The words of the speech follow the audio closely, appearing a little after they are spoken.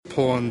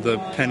pulling the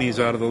pennies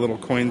out of the little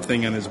coin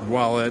thing in his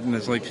wallet, and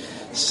it's like,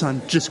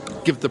 son, just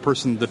give the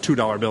person the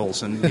 $2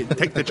 bills and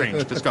take the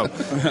change. Just go.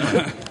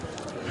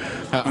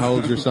 How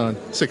old's your son?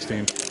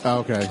 16. Oh,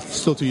 okay.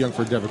 Still too young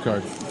for a debit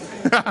card.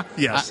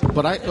 Yes.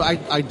 But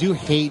I do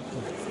hate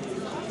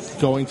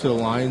going to the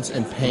lines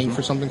and paying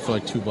for something for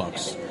like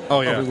 $2.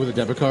 Oh, yeah. With a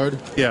debit card.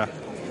 Yeah.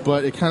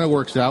 But it kind of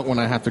works out when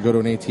I have to go to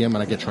an ATM and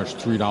I get charged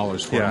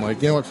 $3 for it. I'm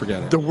like, you know what,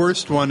 forget it. The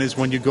worst one is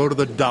when you go to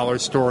the dollar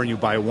store and you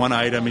buy one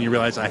item and you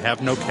realize I have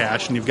no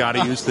cash and you've got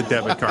to use the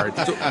debit card.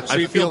 So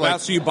you feel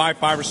bad, so you buy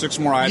 5 or 6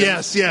 more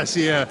items? Yes,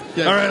 yeah.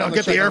 All right, I'll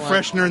get the air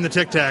freshener and the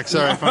Tic Tacs.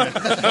 All right, fine.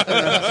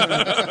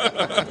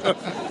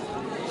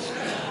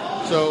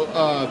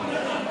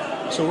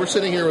 So we're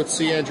sitting here with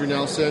C. Andrew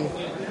Nelson.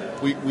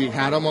 We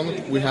had him on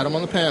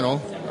the panel.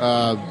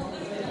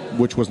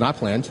 Which was not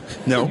planned.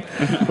 No.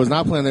 Was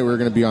not planned that we were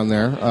going to be on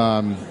there.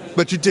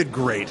 But you did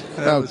great.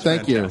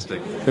 Thank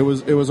fantastic.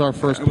 You. It was our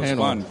first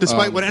panel. Fun.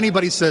 Despite what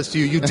anybody says to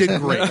you, you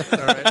did great.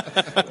 All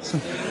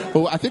right.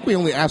 Well, I think we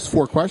only asked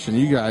 4 questions.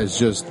 You guys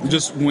just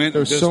went.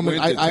 There's so many.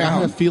 Went to I had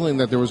a town. feeling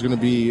that there was going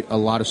to be a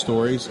lot of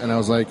stories, and I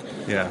was like,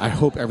 I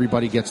hope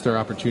everybody gets their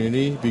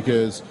opportunity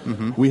because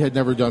we had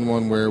never done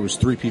one where it was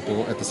 3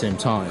 people at the same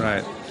time.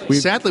 Right.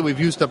 Sadly, we've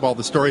used up all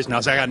the stories now,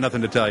 so I got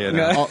nothing to tell you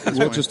now.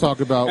 We'll just talk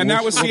about... And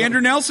that was C.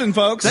 Andrew Nelson,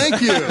 folks.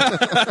 Thank you.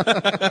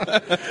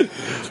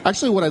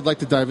 Actually, what I'd like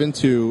to dive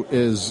into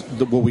is...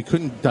 what we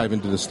couldn't dive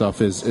into this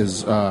stuff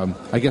is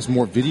I guess,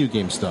 more video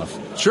game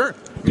stuff. Sure.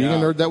 Being a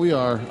nerd that we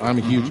are, I'm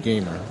a huge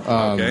gamer.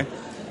 Okay.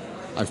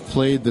 I've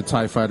played the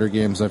TIE Fighter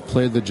games. I've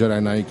played the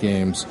Jedi Knight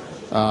games.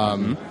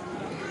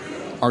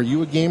 Are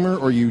you a gamer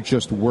or you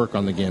just work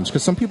on the games?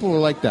 Because some people are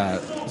like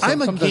that.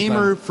 I'm a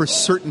gamer for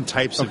certain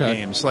types of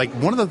games. Like,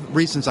 one of the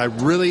reasons I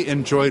really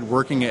enjoyed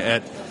working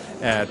at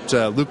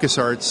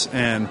LucasArts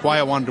and why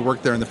I wanted to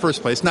work there in the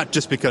first place, not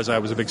just because I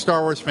was a big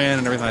Star Wars fan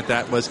and everything like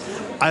that, was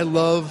I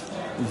love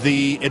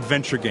the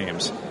adventure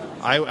games.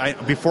 I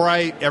before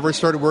I ever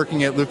started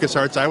working at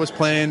LucasArts, I was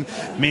playing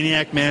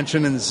Maniac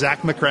Mansion and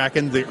Zack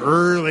McCracken, the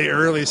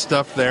early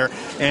stuff there,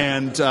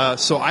 and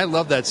so I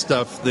love that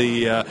stuff.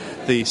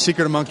 The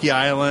Secret of Monkey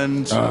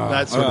Island,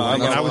 that sort of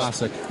thing.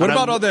 Classic. What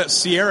about all that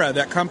Sierra,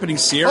 that company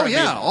Sierra? Oh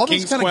yeah, all those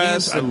King's kind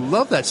Quest of games. I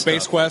love that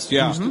Space stuff. Quest.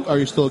 Yeah. Are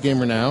you still a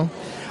gamer now?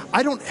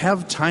 I don't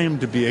have time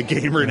to be a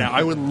gamer now.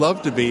 I would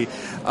love to be,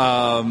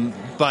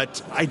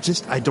 but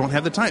I don't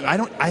have the time.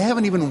 I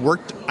haven't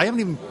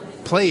even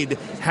played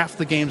half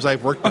the games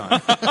I've worked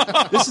on.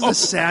 This is the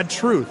sad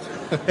truth.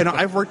 And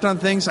I've worked on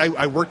things.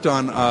 I worked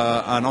on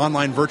an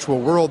online virtual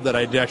world that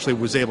I actually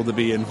was able to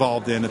be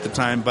involved in at the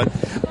time.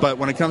 But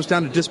when it comes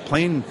down to just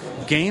playing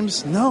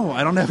games, no,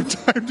 I don't have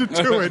time to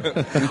do it.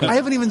 I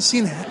haven't even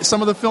seen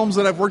some of the films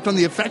that I've worked on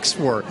the effects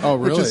for. Oh,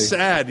 really? Which is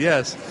sad.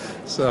 Yes.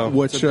 So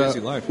Which it's a busy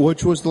life.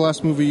 Which was the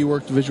last movie you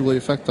worked visually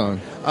effect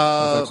on?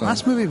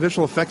 Last movie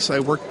visual effects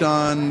I worked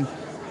on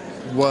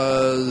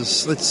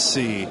was, let's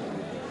see,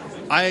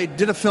 I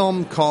did a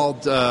film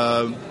called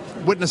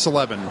Witness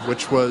 11,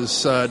 which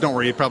was, don't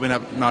worry, you probably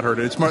not heard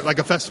it. It's more like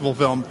a festival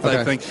film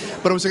type thing.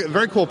 But it was a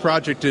very cool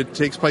project. It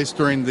takes place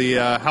during the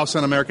House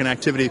Un-American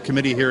Activity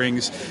Committee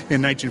hearings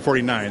in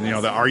 1949. You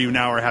know, the Are You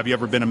Now or Have You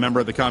Ever Been a Member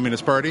of the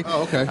Communist Party?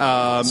 Oh, okay.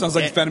 Sounds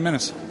like Phantom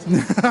Menace.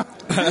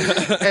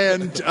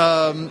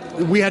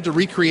 And we had to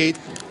recreate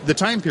the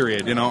time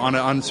period, you know,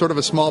 on sort of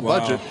a small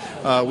budget.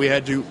 We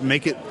had to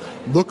make it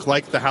look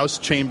like the House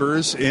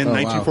chambers in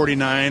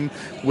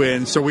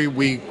 1949. So we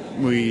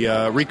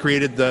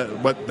recreated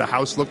what the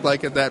House looked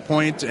like at that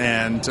point,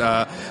 and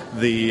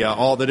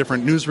all the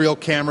different newsreel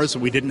cameras that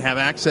we didn't have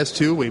access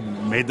to. We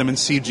made them in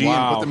CG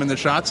and put them in the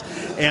shots.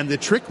 And the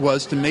trick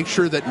was to make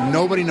sure that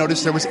nobody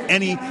noticed there was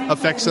any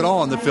effects at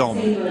all in the film.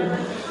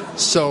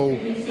 So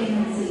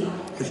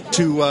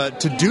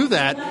to do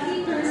that,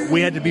 we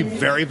had to be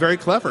very, very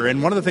clever.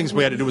 And one of the things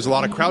we had to do was a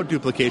lot of crowd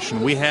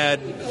duplication. We had,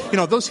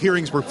 those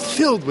hearings were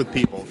filled with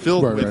people, with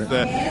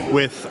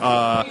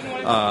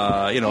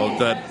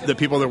the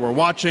people that were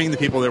watching, the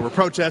people that were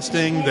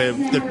protesting,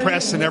 the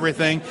press and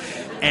everything.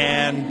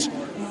 And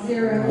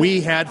we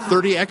had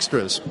 30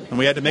 extras, and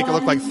we had to make it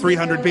look like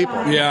 300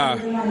 people. Yeah.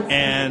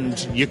 And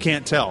you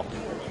can't tell.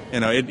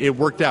 It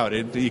worked out.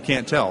 You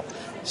can't tell.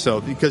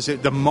 So, because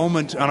the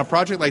moment on a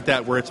project like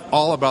that where it's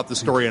all about the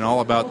story and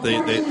all about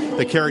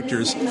the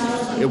characters,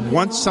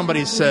 once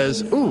somebody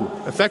says, "Ooh,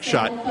 effect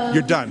shot,"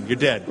 you're done. You're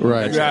dead.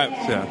 Right.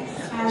 Yeah.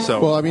 So.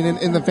 Well, I mean,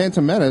 in the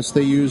Phantom Menace,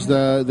 they used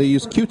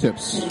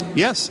Q-tips.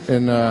 Yes.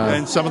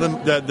 And some of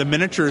them, the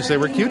miniatures, they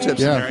were Q-tips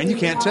in there, and you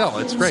can't tell.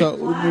 It's great. So,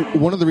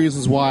 one of the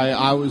reasons why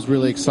I was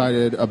really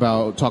excited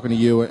about talking to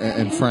you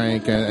and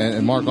Frank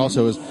and Mark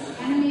also is,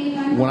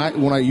 when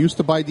I used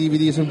to buy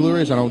DVDs and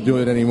Blu-rays, I don't do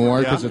it anymore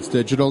because it's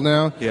digital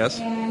now. Yes.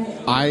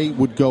 I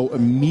would go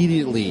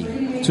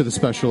immediately to the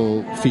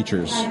special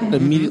features.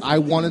 I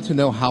wanted to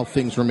know how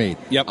things were made.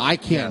 Yep. I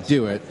can't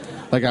do it.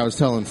 Like I was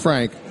telling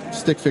Frank,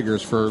 stick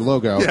figures for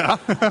logo. Yeah.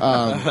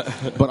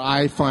 But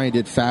I find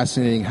it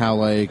fascinating how,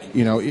 like,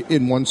 you know,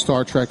 in one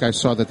Star Trek, I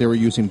saw that they were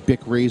using Bic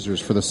razors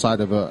for the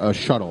side of a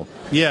shuttle.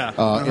 Yeah.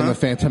 In the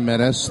Phantom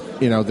Menace,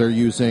 you know, they're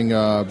using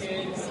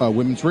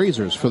women's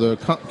razors for the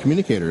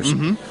communicators.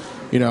 Mm-hmm.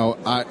 You know,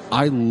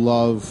 I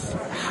love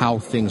how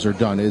things are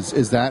done.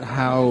 Is that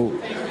how,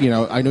 you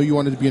know, I know you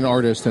wanted to be an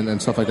artist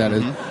and stuff like that,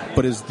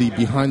 but is the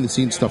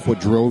behind-the-scenes stuff what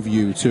drove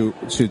you to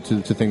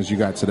things you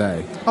got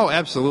today? Oh,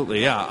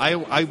 absolutely, yeah.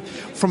 I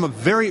from a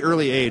very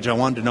early age, I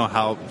wanted to know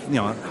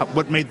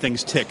what made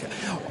things tick.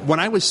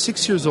 When I was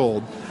 6 years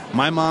old,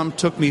 my mom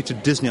took me to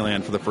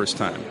Disneyland for the first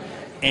time.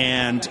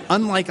 And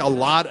unlike a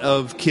lot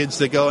of kids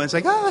that go and it's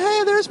like, oh,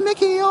 hey, there's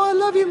Mickey, oh, I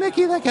love you,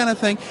 Mickey, that kind of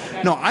thing.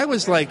 No, I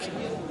was like,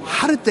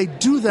 how did they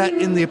do that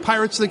in the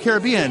Pirates of the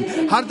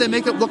Caribbean? How did they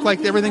make it look like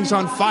everything's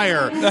on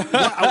fire?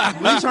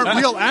 These aren't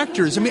real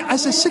actors. I mean,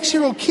 as a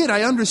 6-year-old kid,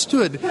 I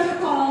understood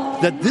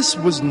that this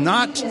was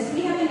not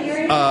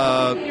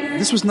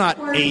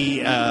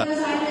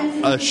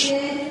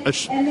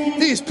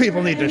these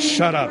people need to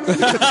shut up.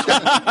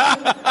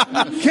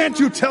 Can't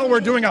you tell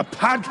we're doing a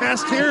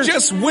podcast here?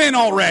 Just win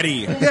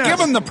already. Yes. Give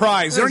them the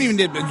prize. They don't even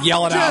need to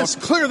yell it out. Just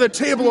clear the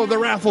table of the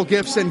raffle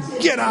gifts and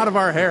get out of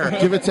our hair.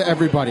 Give it to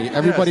everybody.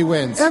 Everybody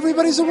wins.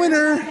 Everybody's a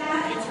winner.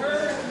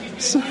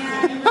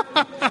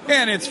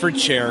 And it's for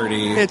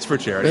charity. It's for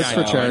charity. It's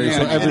for charity,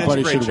 so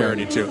everybody should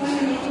charity win. too.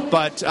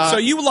 But so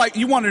you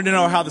wanted to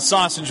know how the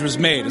sausage was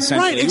made,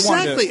 essentially. Right,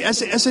 exactly.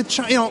 As a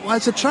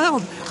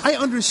child, I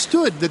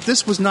understood that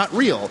this was not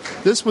real.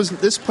 This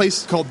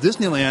place called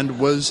Disneyland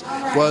was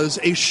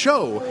a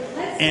show,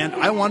 and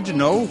I wanted to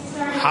know,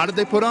 how did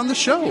they put on the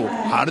show?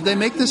 How did they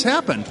make this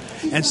happen?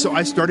 And so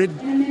I started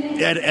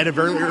at a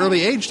very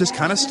early age just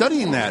kind of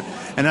studying that,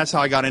 and that's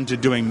how I got into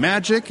doing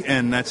magic,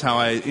 and that's how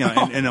I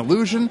and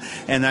illusion,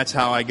 and that's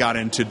how I got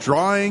into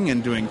drawing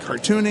and doing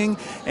cartooning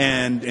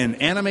and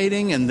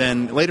animating, and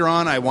then later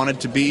on I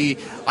wanted to be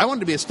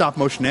a stop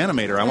motion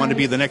animator. I wanted to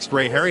be the next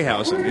Ray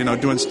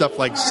Harryhausen, doing stuff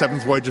like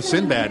Seventh Voyage of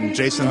Sinbad and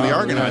Jason the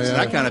Argonauts and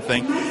that kind of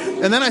thing.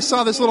 And then I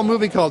saw this little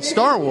movie called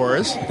Star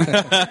Wars,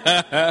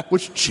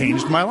 which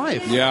changed my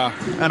life. Yeah.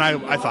 And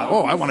I thought,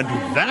 I want to do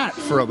that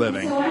for a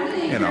living,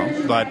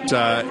 But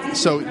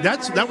so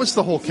that was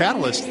the whole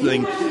catalyst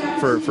thing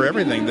for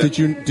everything.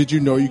 Did you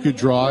know you could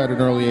draw at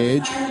an early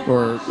age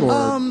or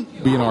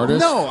be an artist?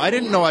 No, I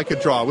didn't know I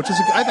could draw, which is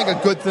I think a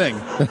good thing.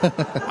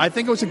 I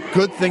think it was a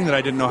good thing that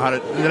I didn't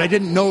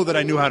know that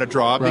I knew how to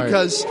draw,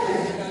 because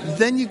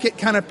then you get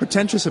kind of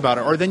pretentious about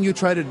it, or then you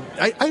try to.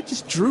 I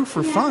just drew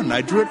for fun.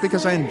 I drew it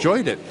because I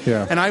enjoyed it,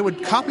 and I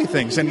would copy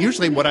things. And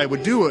usually, what I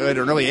would do at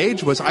an early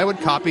age was I would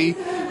copy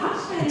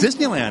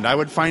Disneyland. I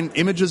would find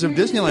images of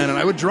Disneyland, and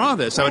I would draw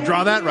this. I would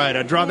draw that right.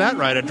 I'd draw that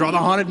right. I'd draw the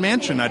Haunted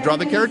Mansion. I'd draw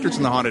the characters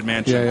in the Haunted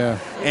Mansion.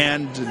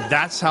 And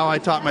that's how I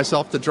taught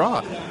myself to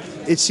draw.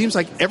 It seems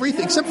like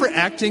everything, except for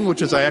acting,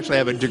 which is I actually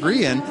have a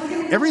degree in,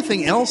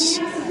 everything else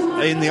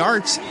in the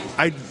arts,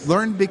 I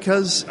learned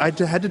because I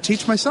had to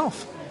teach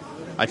myself.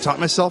 I taught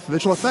myself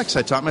visual effects.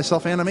 I taught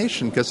myself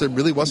animation because there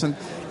really wasn't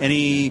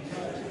any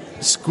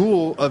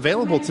school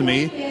available to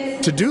me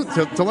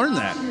to learn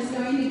that.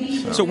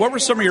 So what were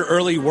some of your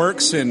early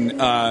works in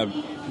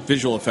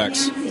visual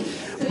effects?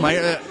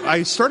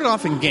 I started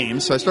off in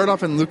games. So I started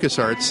off in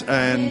LucasArts,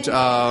 and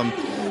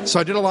so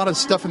I did a lot of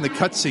stuff in the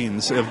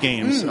cutscenes of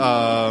games.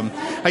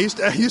 I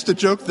used to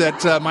joke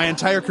that my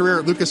entire career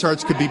at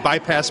LucasArts could be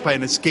bypassed by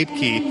an escape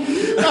key.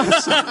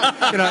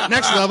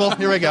 Next level.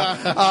 Here we go.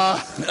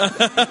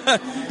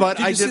 But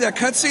did you see that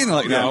cutscene?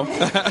 Like, no.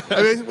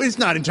 I mean, it's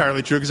not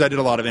entirely true because I did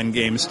a lot of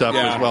in-game stuff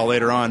as well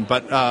later on.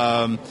 But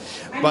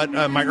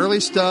my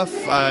early stuff,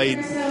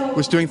 I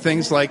was doing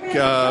things like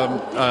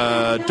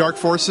Dark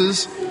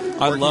Forces.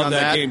 I love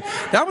that game.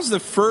 That was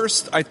the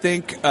first, I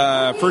think,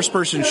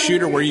 first-person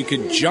shooter where you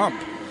could jump.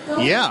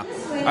 Yeah.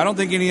 I don't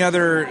think any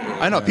other.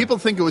 I know people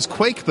think it was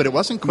Quake, but it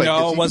wasn't Quake.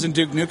 No, it wasn't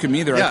Duke Nukem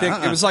either. Yeah, I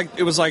think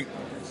it was like.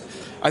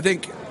 I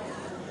think,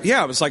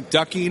 it was like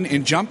ducking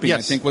and jumping. Yes.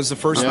 I think was the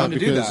first one to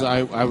do that. Because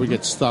I would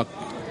get stuck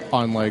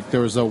on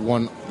there was a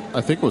one.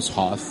 I think it was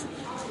Hoth.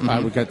 Mm-hmm. I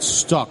would get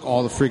stuck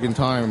all the freaking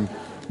time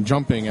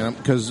jumping, and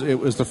because it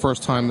was the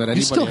first time that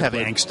anybody. You still have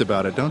angst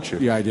about it, don't you?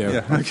 Yeah, I do.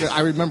 Yeah.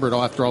 I remember it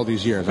all after all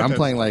these years. I'm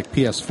playing like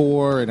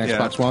PS4 and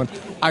Xbox One.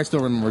 I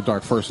still remember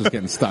Dark Forces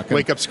getting stuck.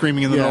 Wake up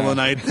screaming in the middle of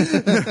the night.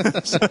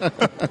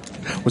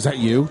 Was that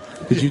you?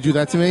 Did you do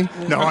that to me?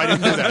 No, I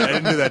didn't do that. I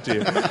didn't do that to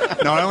you.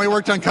 No, I only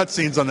worked on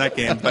cutscenes on that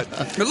game. But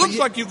it looks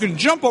like you can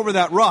jump over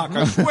that rock,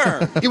 I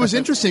swear. It was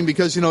interesting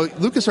because,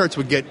 LucasArts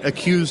would get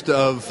accused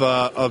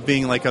of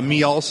being like a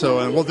me also,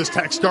 and we'll just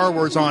tack Star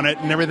Wars on it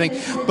and everything.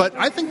 But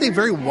I think they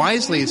very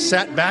wisely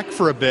sat back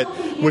for a bit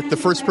with the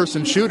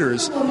first-person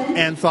shooters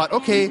and thought,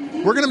 okay,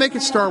 we're going to make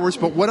it Star Wars,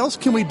 but what else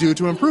can we do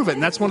to improve it?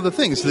 And that's one of the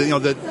things,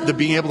 the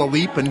being able to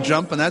leap and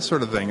jump and that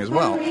sort of thing as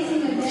well.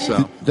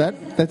 So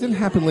that didn't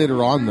happen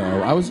later on,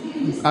 though.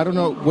 I don't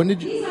know, when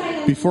did you,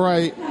 before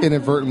I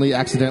inadvertently,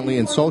 accidentally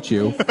insult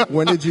you,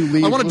 when did you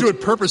leave? I want to do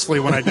it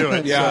purposely when I do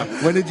it. Yeah.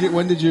 So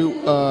when did you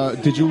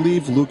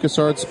leave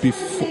LucasArts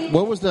before?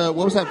 What was that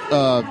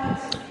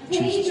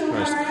Jesus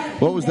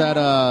Christ. What was that?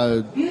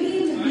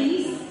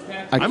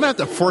 I'm going to have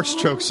to force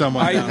choke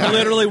someone. I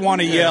literally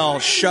want to yell,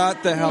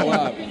 shut the hell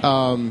up.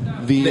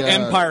 The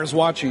Empire's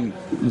watching.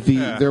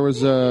 There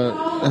was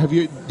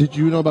did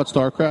you know about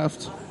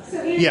StarCraft?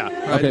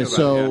 Yeah. Okay,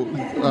 so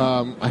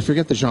I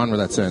forget the genre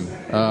that's in.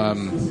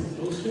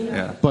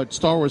 But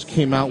Star Wars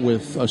came out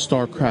with a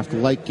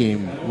StarCraft-like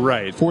game.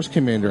 Right. Force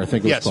Commander, I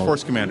think it was called. Yes,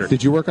 Force Commander.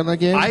 Did you work on that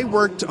game? I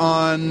worked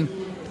on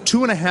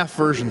 2.5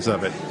 versions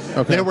of it.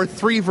 Okay. There were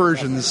 3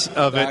 versions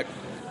of it.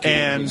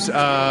 And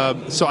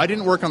so I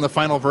didn't work on the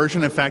final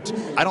version. In fact,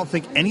 I don't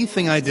think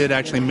anything I did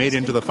actually made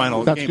into the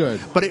final game. That's good.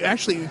 But it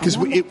actually, because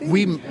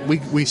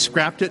we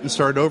scrapped it and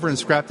started over and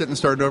scrapped it and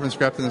started over and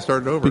scrapped it and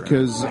started over.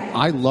 Because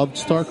I loved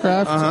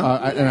StarCraft,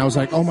 and I was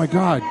like, oh my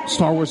god,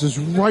 Star Wars is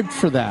ripe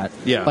for that.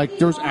 Yeah. Like,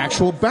 there's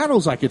actual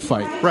battles I could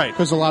fight. Right.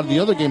 Because a lot of the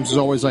other games is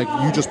always like,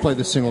 you just play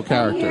the single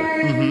character.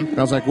 Mm-hmm. And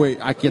I was like, wait,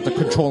 I get to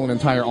control an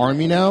entire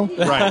army now?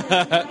 Right.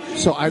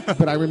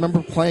 But I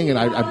remember playing it.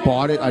 I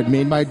bought it. I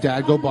made my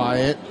dad go buy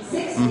it.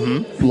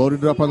 Mm-hmm.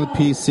 Loaded it up on the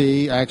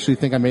PC. I actually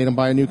think I made him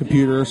buy a new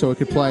computer so it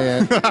could play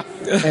it.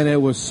 And it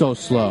was so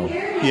slow.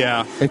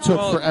 Yeah. It took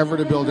forever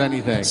to build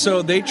anything.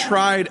 So they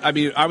tried, I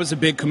mean, I was a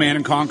big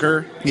Command &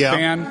 Conquer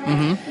fan.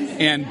 Mm-hmm.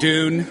 And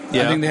Dune.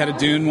 Yeah. I think they had a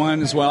Dune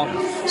one as well.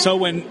 So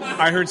when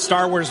I heard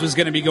Star Wars was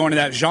going to be going to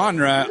that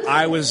genre,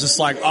 I was just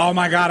like, oh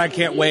my god, I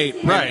can't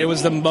wait. Right. It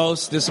was the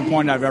most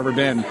disappointed I've ever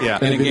been in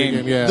a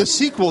game. Yeah. The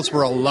sequels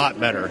were a lot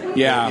better.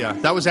 Yeah.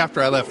 That was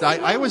after I left.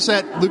 I was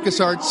at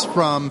LucasArts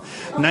from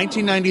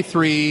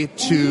 1993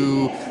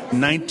 to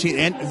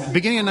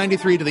beginning of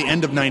 93 to the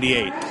end of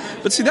 98.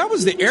 But see, that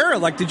was the era.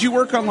 Like, did you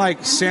work on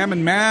like Sam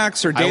and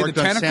Max or Day of the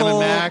Tentacle? I worked on Sam and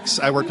Max.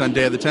 I worked on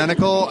Day of the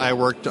Tentacle. I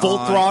worked Full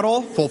on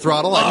Throttle. Full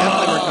Throttle. I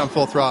definitely worked on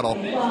Full Throttle.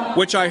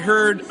 Which I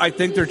heard. I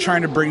think they're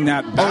trying to bring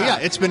that back. Oh yeah,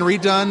 it's been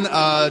redone.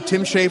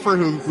 Tim Schafer,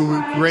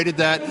 who created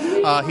that,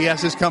 he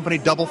has his company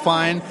Double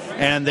Fine,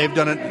 and they've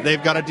done it.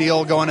 They've got a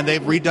deal going, and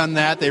they've redone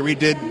that. They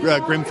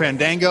redid Grim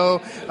Fandango,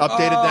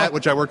 updated that,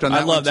 which I worked on.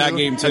 That I love one that too.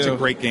 game too. That's a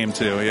great game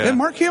too. Yeah. And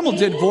Mark Hamill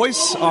did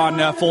voice on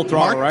Full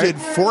Throttle, Mark right? did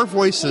 4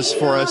 voices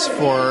for us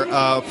for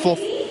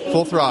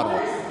Full Throttle.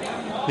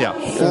 Yeah,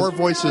 4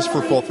 voices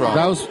for Full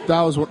Throttle.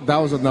 That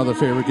was another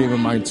favorite game of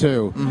mine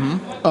too.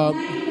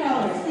 Mm-hmm.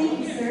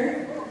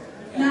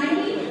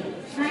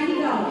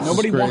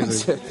 Nobody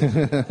wants it.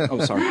 Oh,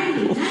 sorry.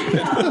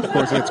 Of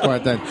course, it's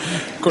quiet then.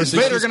 Of course, is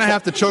Vader going to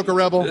have to choke a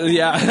rebel?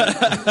 Yeah.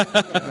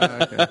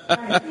 Okay.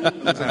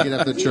 Looks like you'd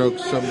have to choke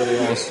somebody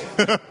else.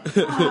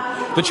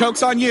 The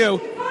choke's on you.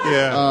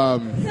 Yeah.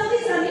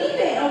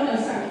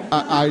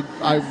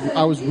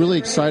 I was really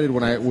excited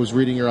when I was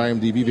reading your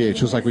IMDb page.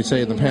 Just like we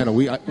say in the panel,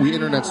 we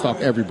internet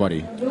stalk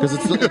everybody because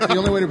it's the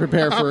only way to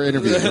prepare for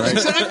interviews, right?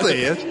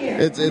 Exactly.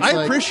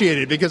 I appreciate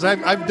it because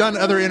I've done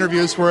other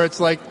interviews where it's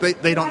like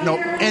they don't know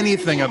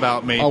anything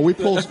about me. Oh, we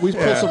pull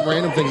some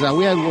random things out.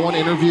 We had one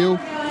interview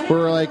where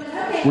we're like,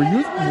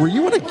 were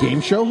you on a game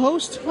show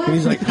host? And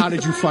he's like, how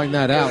did you find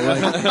that out?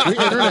 Like, we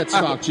internet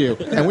stalked you,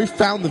 and we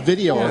found the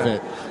video of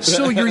it.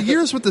 So your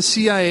years with the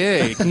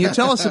CIA, can you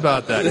tell us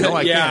about that? No,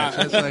 I can't.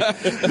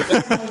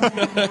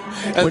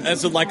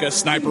 As like a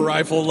sniper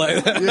rifle,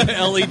 like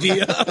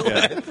LED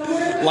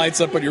lights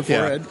up on your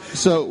forehead. Yeah.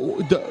 So,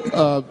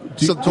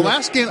 the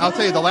last game, I'll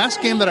tell you, the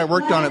last game that I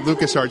worked on at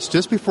LucasArts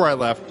just before I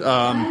left,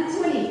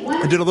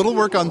 I did a little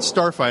work on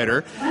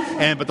Starfighter,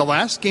 but the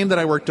last game that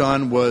I worked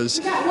on was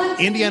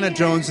Indiana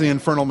Jones and the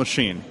Infernal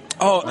Machine.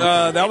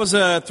 Oh, that was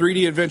a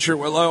 3D adventure,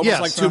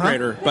 almost like Tomb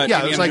Raider, but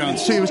yeah, it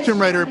was Tomb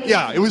Raider.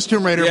 Yeah, it was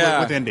Tomb Raider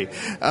with Indy.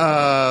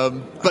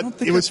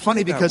 But it was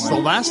funny because the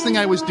last thing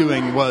I was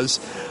doing was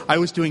I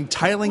was doing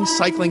tiling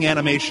cycling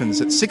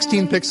animations at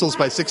 16 pixels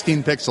by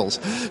 16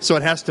 pixels. So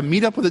it has to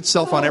meet up with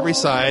itself on every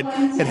side.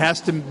 It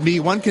has to be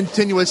one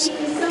continuous,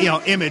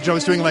 image. I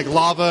was doing like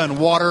lava and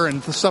water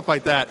and stuff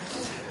like that,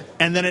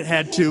 and then it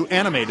had to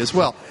animate as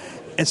well.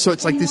 And so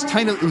it's like this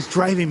it was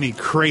driving me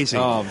crazy.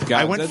 Oh, God.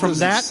 I went from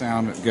that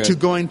to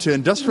going to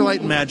Industrial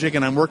Light and Magic,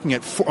 and I'm working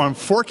on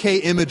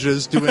 4K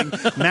images doing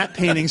matte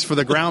paintings for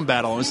the ground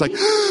battle. And it's like,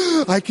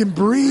 I can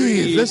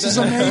breathe. This is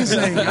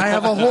amazing. I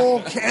have a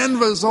whole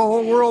canvas, a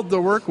whole world to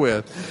work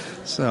with.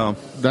 So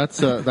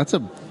that's a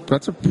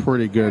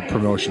pretty good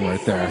promotion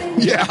right there.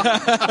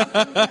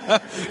 Yeah.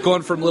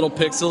 Going from little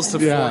pixels to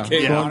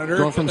 4K monitor.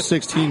 Going from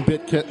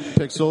 16-bit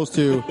pixels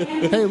to,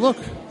 hey, look,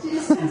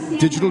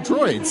 digital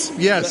droids.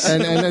 Yes.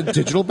 And a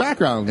digital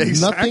background.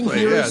 Exactly,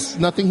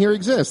 nothing here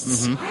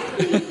exists.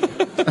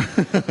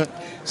 Mm-hmm.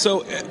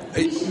 So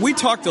we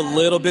talked a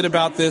little bit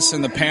about this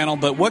in the panel,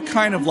 but what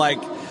kind of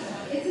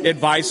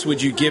advice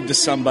would you give to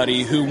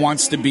somebody who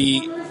wants to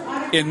be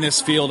in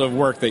this field of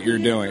work that you're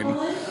doing?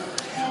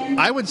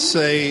 I would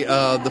say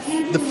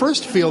the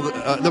first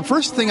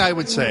thing I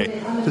would say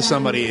to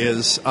somebody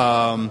is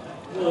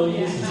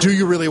do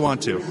you really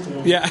want to?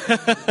 Yeah.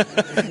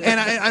 And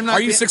I'm not.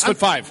 Are you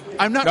 6'5"?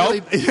 I'm not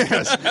nope. really.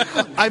 Yes.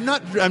 I'm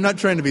not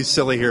trying to be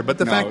silly here, but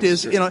the fact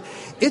is,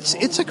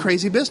 it's a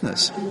crazy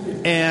business,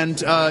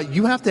 and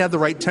you have to have the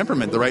right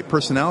temperament, the right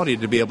personality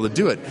to be able to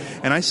do it.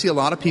 And I see a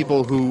lot of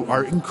people who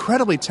are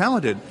incredibly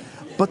talented,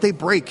 but they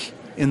break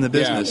in the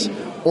business,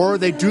 or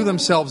they do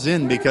themselves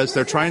in because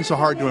they're trying so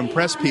hard to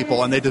impress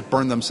people, and they just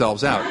burn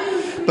themselves out.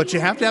 But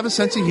you have to have a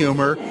sense of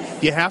humor.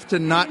 You have to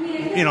not,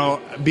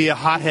 be a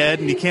hothead,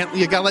 and you got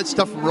to let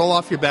stuff roll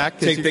off your back.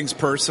 Take things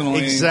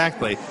personally.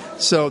 Exactly.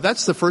 So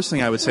that's the first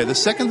thing I would say. The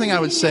second thing I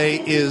would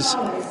say is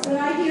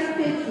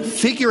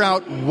figure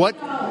out what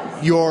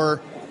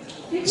your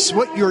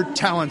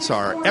talents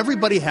are.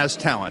 Everybody has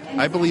talent.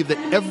 I believe that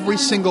every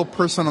single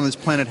person on this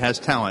planet has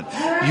talent.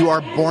 You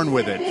are born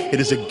with it. It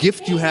is a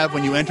gift you have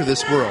when you enter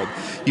this world.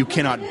 You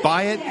cannot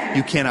buy it.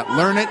 You cannot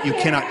learn it. You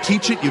cannot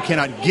teach it. You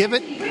cannot give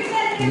it.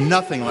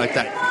 Nothing like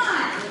that.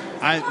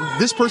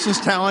 This person's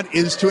talent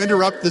is to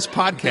interrupt this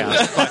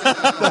podcast.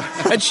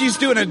 But, and she's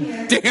doing a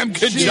damn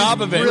good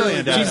job of it.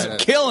 Brilliant. She's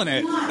killing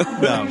it.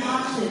 No.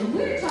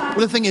 Well,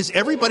 the thing is,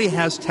 everybody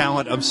has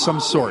talent of some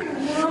sort.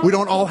 We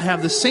don't all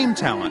have the same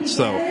talents,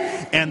 though.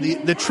 And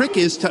the trick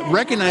is to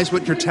recognize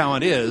what your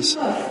talent is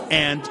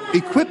and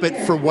equip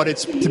it for what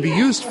it's to be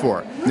used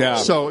for. Yeah.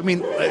 So, I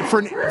mean,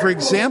 for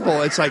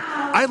example, it's like,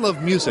 I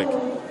love music.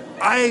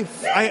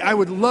 I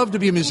would love to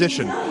be a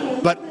musician.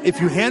 But if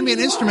you hand me an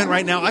instrument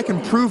right now, I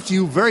can prove to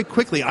you very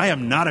quickly I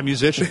am not a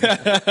musician.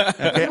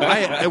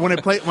 Okay? When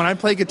I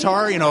play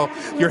guitar,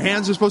 your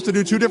hands are supposed to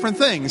do two different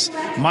things.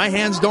 My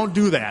hands don't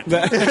do that.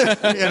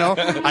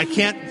 I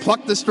can't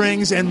pluck the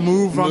strings and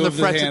move on the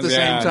frets at the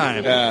same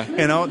time.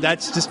 Yeah.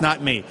 That's just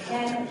not me.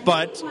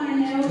 But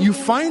you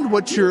find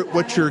what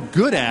you're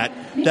good at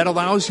that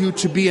allows you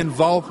to be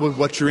involved with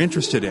what you're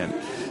interested in.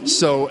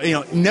 So,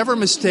 never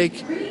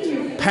mistake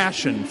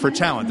passion for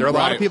talent. There are a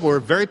lot of people who are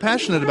very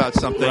passionate about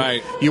something.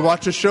 Right. You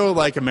watch a show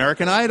like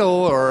American Idol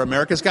or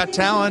America's Got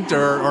Talent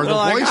or The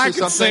Voice I or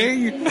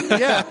something. Can sing.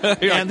 Yeah.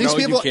 And these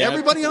people,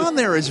 everybody on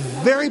there is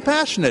very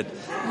passionate.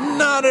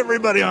 Not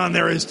everybody on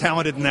there is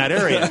talented in that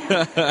area.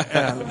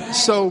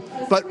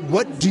 But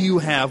what do you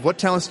have? What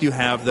talents do you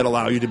have that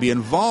allow you to be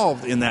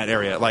involved in that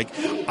area? Like,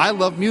 I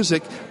love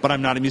music, but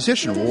I'm not a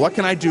musician. Well, what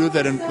can I do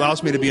that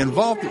allows me to be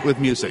involved with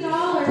music?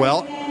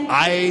 Well,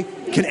 I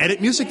can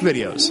edit music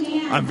videos.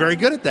 I'm very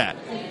good at that.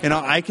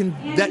 I can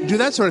do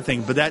that sort of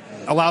thing, but that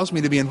allows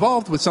me to be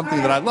involved with something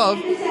that I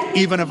love,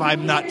 even if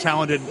I'm not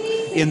talented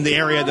in the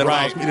area that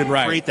allows me to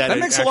create that. That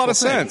makes a lot of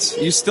sense.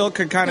 You still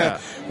can kind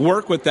of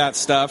work with that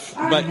stuff,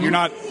 but you're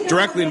not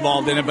directly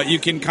involved in it, but you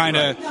can kind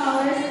of,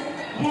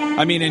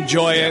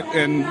 enjoy it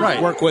and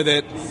work with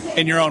it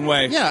in your own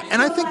way. Yeah,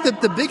 and I think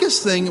that the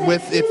biggest thing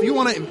if you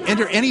want to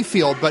enter any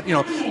field, but,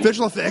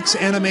 visual effects,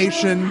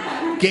 animation,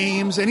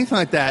 games, anything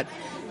like that,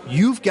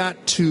 you've got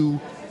to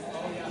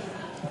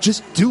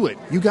just do it.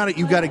 You got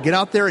to get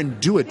out there and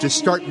do it. Just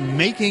start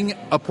making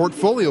a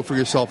portfolio for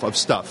yourself of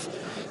stuff.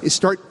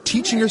 Start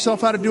teaching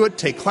yourself how to do it.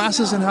 Take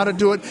classes on how to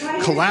do it.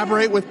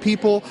 Collaborate with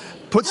people.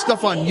 Put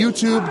stuff on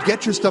YouTube.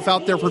 Get your stuff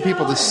out there for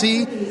people to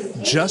see.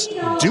 Just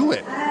do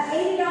it.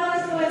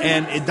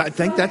 And I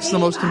think that's the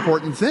most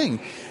important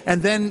thing.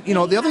 And then,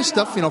 the other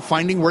stuff,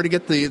 finding where to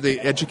get the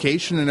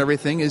education and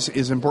everything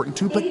is important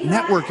too. But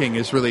networking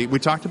is really, we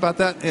talked about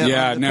that.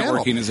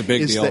 Networking is a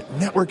big deal.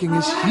 Networking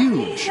is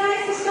huge.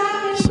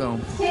 So,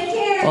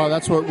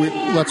 that's what we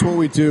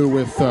do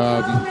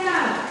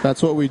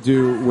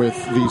with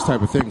these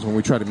type of things when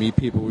we try to meet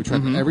people. We try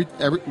to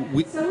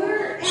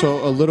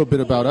So a little bit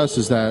about us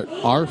is that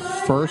our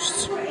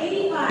first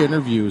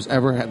interviews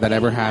that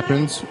ever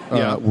happened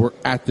were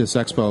at this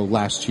expo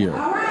last year.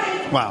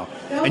 Wow.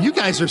 And you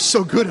guys are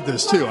so good at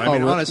this too.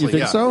 Honestly, you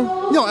think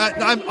so? No,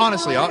 I'm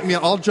honestly.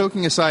 All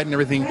joking aside and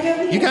everything,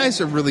 you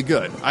guys are really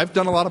good. I've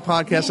done a lot of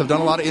podcasts. I've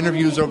done a lot of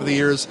interviews over the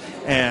years,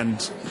 and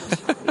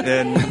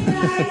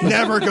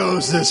never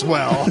goes this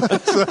well.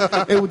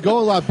 It would go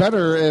a lot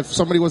better if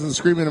somebody wasn't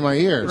screaming in my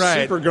ear.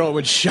 Right. Supergirl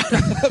would shut up.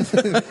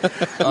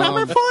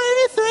 Number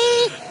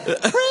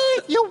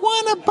 483. You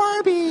won a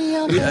Barbie.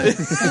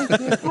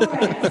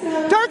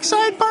 Dark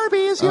Side Barbie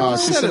is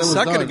yours. She said a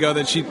second ago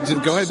that she'd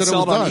go ahead and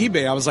sell it on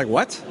eBay. I was like,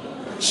 what?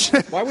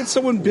 Why would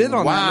someone bid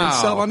on that and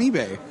sell it on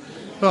eBay?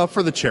 Well,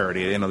 for the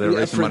charity. They're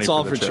raising money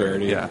for the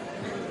charity. Yeah.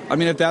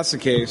 If that's the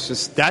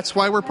case, that's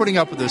why we're putting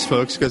up with this,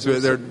 folks, because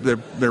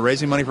they're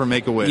raising money for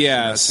Make-A-Wish.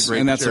 Yes,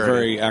 and that's a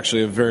very,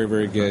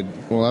 very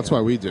good. Well, that's why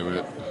we do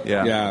it.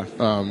 Yeah.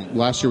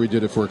 Last year we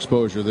did it for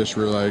exposure. This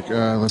year, we're like,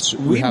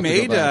 we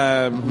made.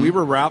 We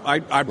were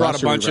I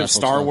brought a bunch of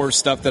Star Wars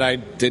stuff that I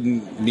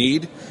didn't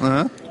need.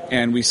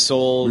 And we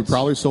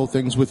probably sold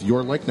things with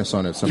your likeness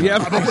on it somehow.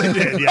 Yeah, probably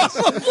did, yes.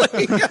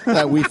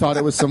 That we thought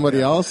it was somebody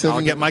else. I'll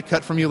get my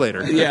cut from you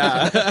later.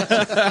 Yeah.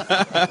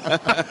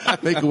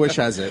 Make-A-Wish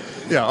has it.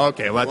 Yeah,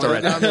 okay, well, that's all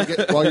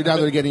right. While you're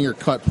down there getting your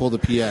cut, pull the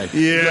PA.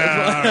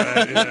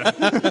 Yeah,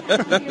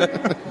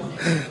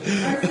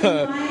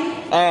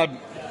 all right,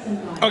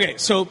 okay,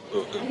 so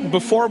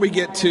before we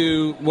get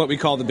to what we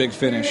call the big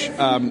finish,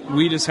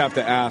 we just have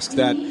to ask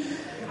that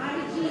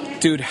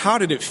Dude, how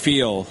did it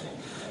feel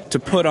to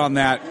put on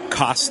that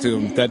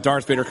costume, that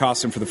Darth Vader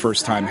costume for the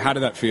first time? How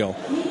did that feel?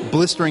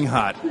 Blistering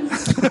hot.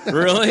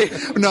 Really?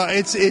 No,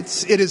 it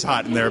is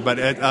hot in there, but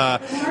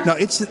no,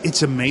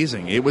 it's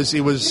amazing. It was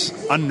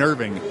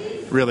unnerving,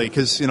 really,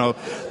 because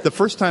the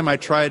first time I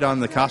tried on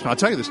the costume, I'll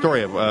tell you the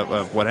story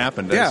of what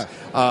happened. Yeah.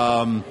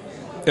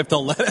 If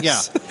they'll let us.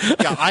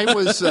 Yeah. I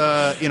was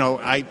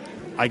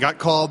I got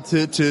called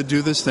to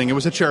do this thing. It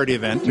was a charity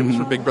event. It was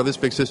for Big Brothers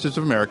Big Sisters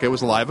of America. It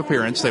was a live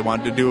appearance. They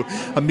wanted to do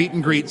a meet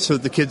and greet so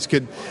the kids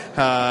could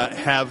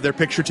have their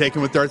picture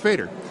taken with Darth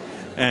Vader.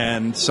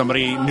 And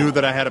somebody knew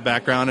that I had a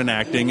background in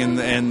acting, and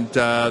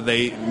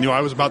they knew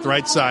I was about the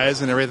right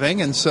size and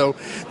everything, and so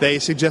they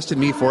suggested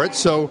me for it.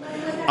 So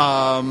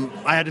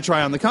I had to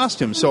try on the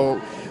costume. So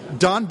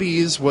Don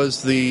Bees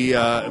was the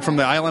from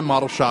the ILM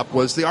Model Shop,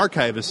 was the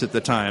archivist at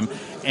the time,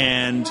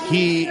 and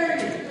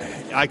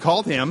I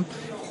called him.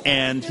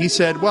 And he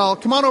said, "Well,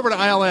 come on over to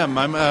ILM.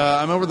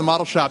 I'm over the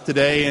model shop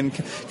today, and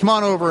come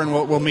on over and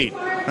we'll meet."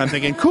 And I'm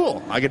thinking,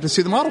 cool, I get to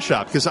see the model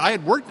shop, because I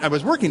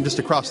was working just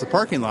across the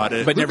parking lot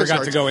at but never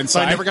got to go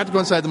inside. I never got to go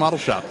inside the model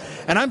shop,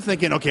 and I'm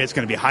thinking, okay, it's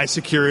going to be high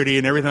security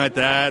and everything like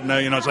that. And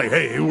it's like,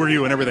 hey, who are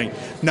you and everything.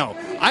 No,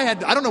 I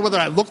don't know whether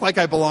I looked like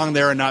I belonged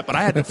there or not, but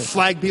I had to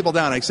flag people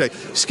down. I say,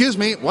 "Excuse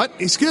me, what?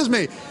 Excuse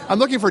me, I'm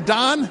looking for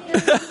Don."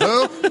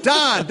 "Who?"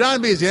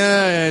 Don Bees.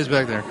 Yeah, he's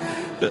back there.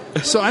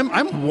 So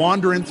I'm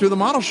wandering through the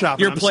model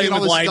shop. You're playing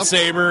with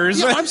lightsabers.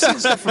 Yeah, I'm seeing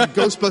stuff from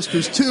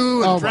Ghostbusters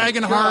 2 and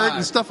Dragonheart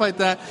and stuff like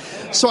that.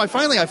 So I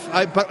finally,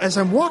 but as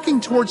I'm walking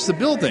towards the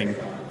building,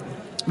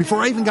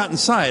 before I even got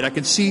inside, I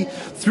could see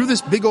through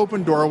this big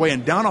open doorway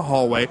and down a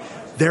hallway,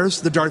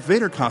 there's the Darth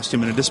Vader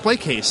costume in a display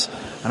case.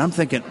 And I'm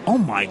thinking, oh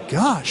my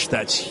gosh,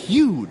 that's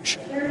huge.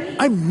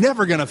 I'm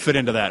never going to fit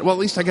into that. Well, at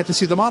least I get to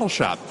see the model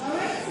shop.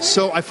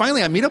 So I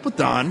meet up with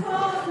Don.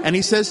 And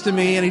he says to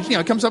me, and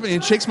he comes up and he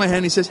shakes my hand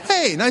and he says,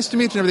 "Hey, nice to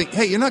meet you," and everything.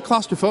 "Hey, you're not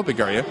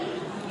claustrophobic, are you?"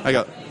 I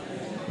go,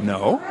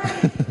 "No."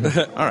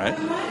 All right.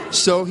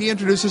 So he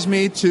introduces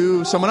me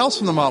to someone else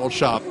from the model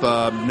shop,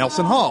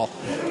 Nelson Hall.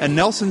 And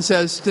Nelson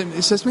says to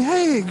me,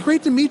 "Hey,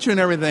 great to meet you and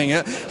everything.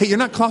 Hey, you're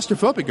not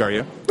claustrophobic, are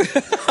you?"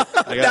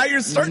 I go, now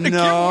you're starting to get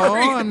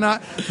worried. No, I'm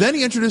not. Then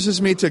he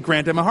introduces me to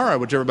Grant Imahara,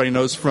 which everybody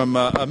knows from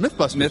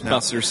Mythbusters.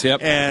 Mythbusters, now.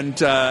 Yep.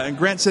 And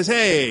Grant says,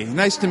 "Hey,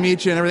 nice to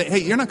meet you and everything. Hey,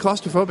 you're not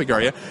claustrophobic,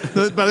 are you?"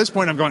 By this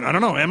point, I'm going, I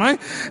don't know, am I?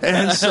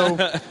 And so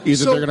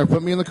either they're going to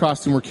put me in the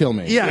costume or kill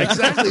me. Yeah,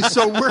 exactly.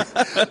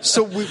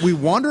 So we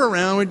wander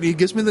around. He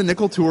gives me the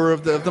nickel tour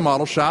of the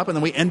model shop, and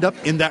then we end up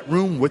in that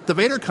room with the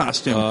Vader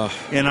costume.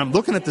 And I'm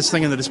looking at this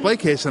thing in the display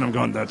case, and I'm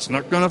going, "That's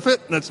not going to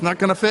fit. That's not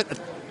going to fit."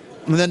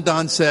 And then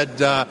Don said,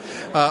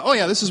 "Oh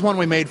yeah, this is one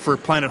we made for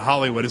Planet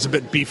Hollywood. It's a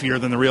bit beefier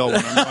than the real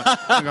one."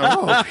 I'm going,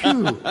 "Oh,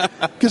 phew,"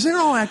 because they're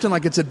all acting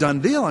like it's a done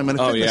deal. I'm going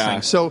to fit this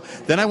thing. So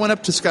then I went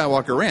up to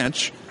Skywalker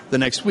Ranch the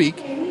next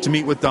week to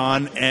meet with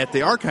Don at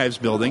the Archives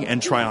building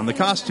and try on the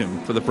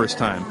costume for the first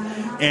time.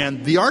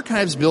 And the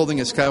Archives building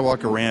at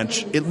Skywalker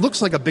Ranch, it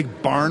looks like a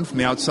big barn from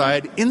the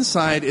outside.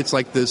 Inside, it's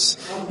like this,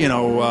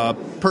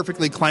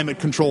 perfectly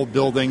climate-controlled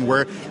building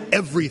where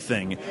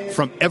everything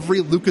from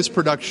every Lucas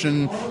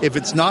production, if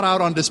it's not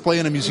out on display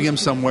in a museum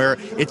somewhere,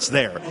 it's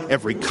there.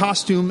 Every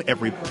costume,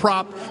 every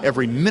prop,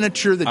 every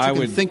miniature that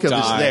you can think of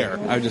is there.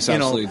 I would just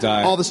absolutely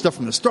die. All the stuff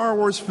from the Star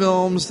Wars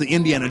films, the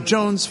Indiana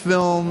Jones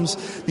films,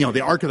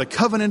 the Ark of the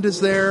Covenant is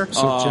there.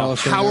 So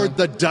jealous. Howard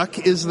the Duck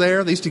is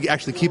there. They used to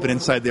actually keep it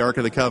inside the Ark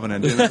of the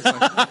Covenant. It's like,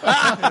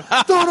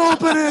 don't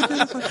open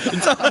it.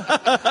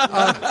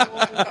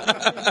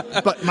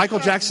 But Michael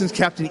Jackson's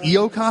Captain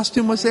EO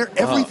costume was there.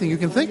 Everything you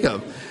can think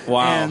of.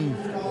 Wow.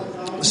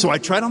 And so I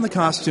tried on the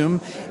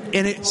costume,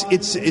 and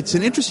it's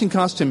an interesting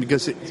costume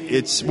because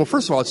it's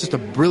first of all, it's just a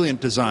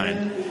brilliant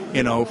design.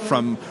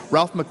 From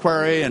Ralph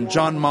McQuarrie and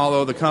John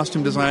Mallow, the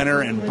costume designer,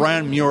 and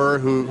Brian Muir,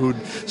 who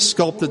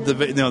sculpted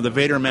the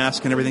Vader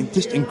mask and everything.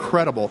 Just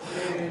incredible.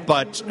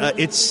 But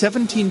it's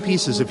 17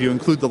 pieces if you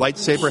include the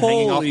lightsaber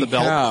hanging off the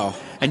belt. Cow.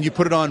 And you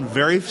put it on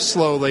very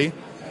slowly,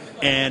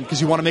 and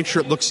because you want to make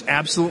sure it looks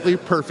absolutely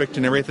perfect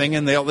and everything.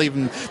 And they're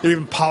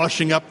even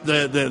polishing up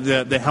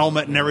the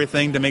helmet and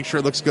everything to make sure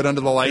it looks good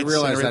under the lights. I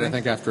realized that, I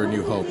think, after A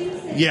New Hope.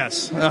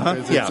 Yes.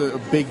 It's a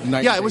big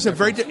night. Yeah, it was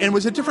it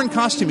was a different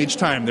costume each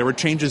time. There were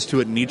changes to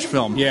it in each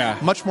film. Yeah.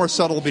 Much more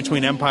subtle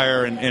between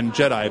Empire and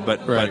Jedi,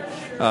 but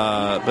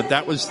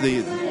that was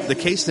the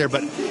case there.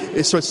 But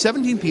so it's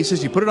 17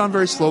 pieces. You put it on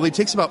very slowly. It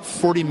takes about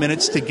 40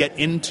 minutes to get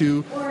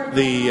into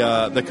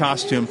the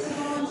costume,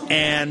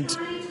 and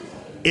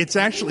it's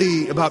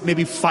actually about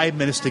maybe 5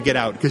 minutes to get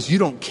out because you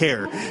don't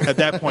care at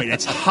that point.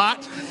 It's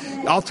hot.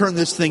 I'll turn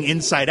this thing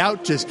inside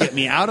out. Just get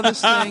me out of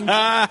this thing.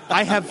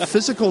 I have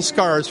physical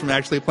scars from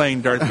actually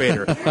playing Darth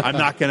Vader. I'm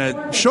not going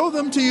to show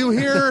them to you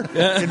here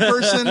in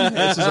person.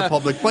 This is a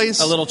public place.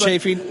 A little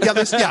chafing?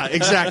 Yeah,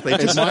 exactly.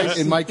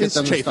 It might get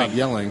them to stop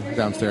yelling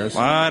downstairs.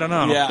 I don't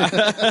know.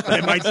 Yeah.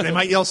 they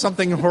might yell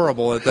something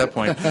horrible at that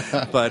point.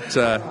 But,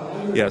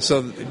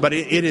 but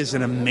it is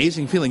an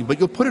amazing feeling. But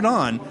you'll put it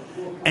on,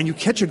 and you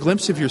catch a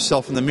glimpse of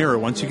yourself in the mirror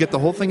once you get the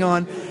whole thing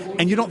on,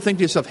 and you don't think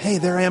to yourself, hey,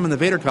 there I am in the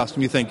Vader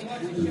costume. You think,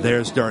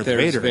 there's Darth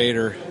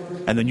Vader.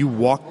 And then you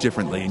walk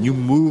differently and you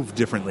move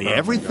differently.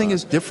 Everything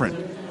is different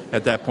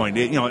at that point.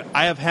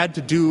 I have had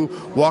to do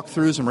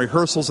walkthroughs and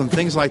rehearsals and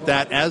things like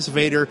that as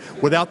Vader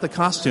without the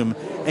costume,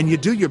 and you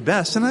do your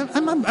best. And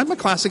I'm a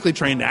classically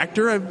trained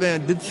actor. I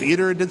did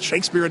theater, did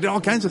Shakespeare, I did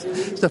all kinds of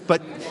stuff,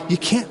 but you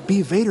can't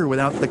be Vader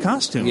without the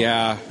costume.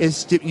 Yeah.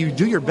 You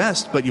do your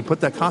best, but you put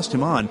that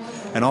costume on,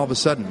 and all of a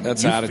sudden,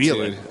 that's you attitude.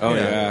 Feel it. Oh,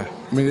 yeah.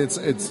 I mean, it's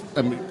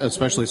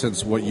especially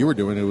since what you were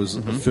doing, it was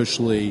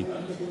officially...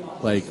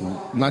 Like,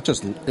 not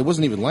just, it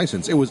wasn't even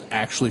licensed. It was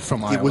actually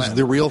from ILM. It was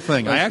the real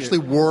thing. I actually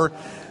wore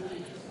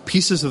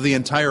pieces of the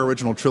entire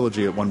original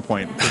trilogy at one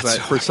point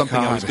for something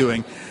I was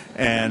doing.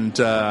 And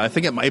I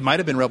think it might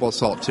have been Rebel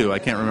Assault, too. I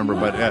can't remember.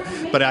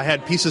 But I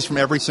had pieces from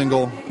every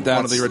single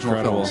one of the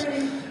original films.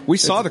 We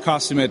saw the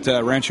costume at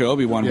Rancho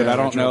Obi-Wan, but I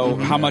don't know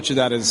how much of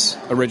that is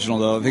original,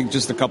 though. I think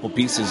just a couple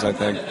pieces, I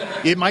think.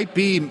 It might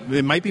be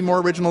more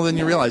original than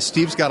you realize.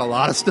 Steve's got a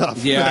lot of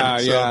stuff. Yeah,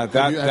 yeah.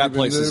 That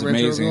place is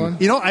amazing.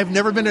 I've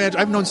never been to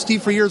I've known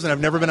Steve for years, and I've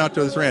never been out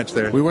to his ranch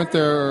there. We went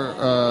there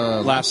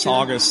last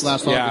August.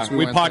 Yeah,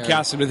 we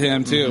podcasted with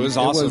him, too. It was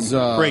awesome. It was,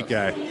 great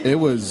guy. It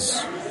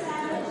was...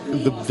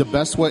 The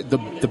best way,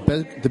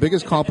 the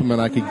biggest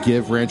compliment I could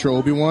give Rancho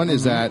Obi-Wan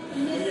is that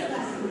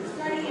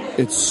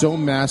it's so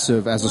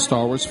massive. As a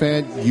Star Wars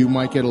fan, you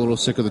might get a little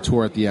sick of the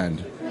tour at the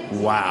end.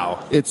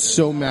 Wow. It's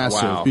so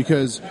massive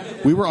because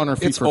we were on our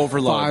feet for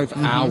overload.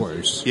 5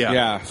 hours.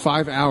 Yeah.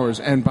 5 hours.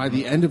 And by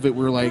the end of it,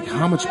 we were like,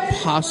 how much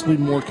possibly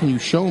more can you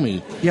show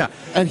me? Yeah.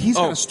 And he's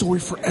got a story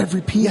for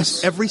every piece.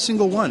 Yes, every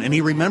single one. And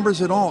he remembers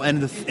it all.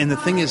 And the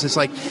thing is, it's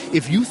like,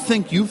 if you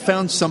think you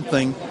found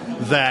something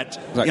that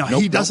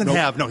he doesn't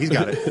have. No, he's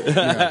got it.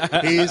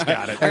 He's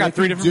got it. I got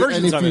 3 different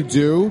versions of it. And if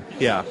you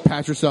do,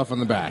 pat yourself on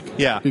the back.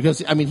 Yeah.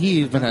 Because, I mean, he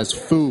even has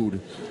food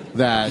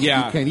that you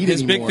can't eat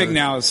his anymore. Big thing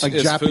now is like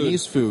is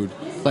Japanese food.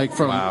 Like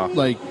from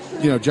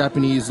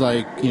Japanese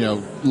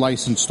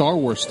licensed Star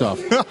Wars stuff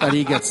that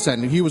he gets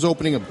sent. He was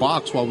opening a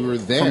box while we were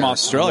there from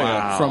Australia.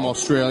 Wow. From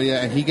Australia,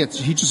 and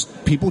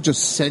people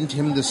just send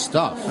him this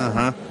stuff.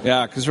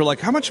 Yeah, because we're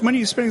like, how much money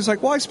are you spending? He's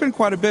like, well, I spend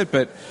quite a bit,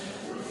 but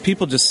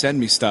people just send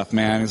me stuff,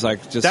 man. It's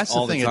like just that's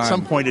all the thing. the time. At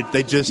some point,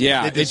 it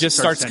just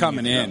starts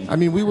coming in. I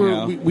mean, we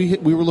were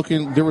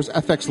looking. There was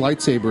FX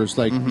lightsabers.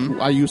 Like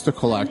I used to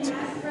collect.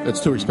 It's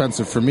too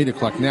expensive for me to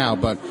collect now,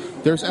 but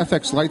there's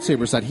FX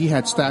lightsabers that he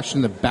had stashed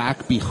in the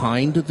back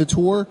behind the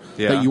tour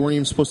that you weren't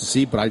even supposed to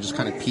see, but I just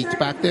kind of peeked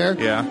back there.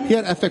 Yeah. He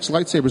had FX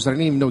lightsabers that I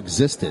didn't even know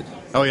existed.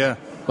 Oh, yeah.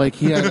 Like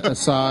he had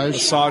Asajj.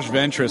 Asajj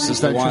Ventress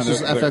is the one.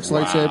 FX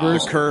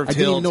lightsabers. The curved I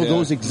didn't even know hilt,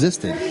 those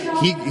existed.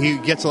 He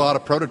gets a lot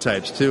of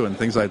prototypes too and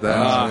things like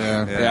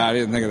that. Yeah, I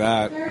didn't think of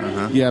that.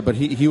 Yeah, but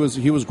he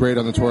was great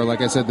on the tour.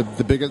 Like I said,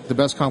 the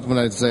best compliment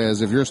I'd say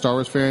is if you're a Star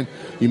Wars fan,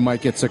 you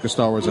might get sick of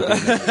Star Wars. And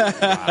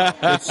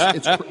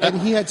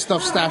he had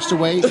stuff stashed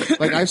away.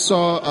 Like I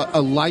saw a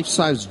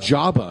life-size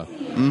Jabba.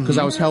 Because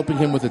I was helping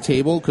him with the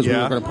table because we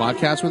were going to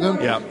podcast with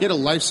him. Yeah. He had a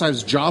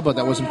life-size Jabba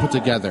that wasn't put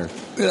together.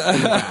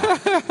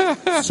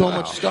 So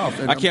much stuff.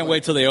 And I can't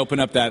wait till they open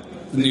up that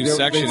new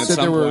section at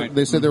some point.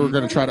 They said they were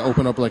going to try to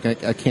open up like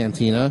a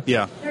cantina.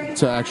 Yeah.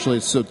 To actually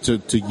to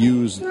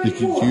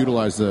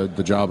utilize the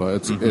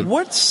Jabba.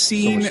 What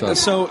scene?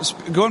 So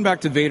going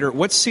back to Vader,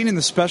 what scene in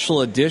the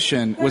special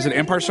edition was it?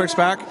 Empire Strikes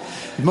Back.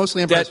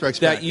 Mostly Empire Strikes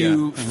Back. That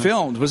you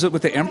filmed. Was it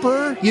with the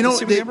Emperor?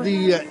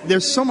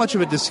 There's so much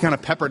of it just kind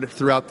of peppered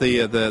throughout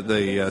the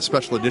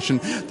special edition.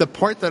 The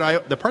part that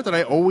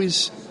I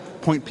always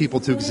point people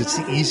to because it's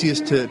the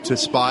easiest to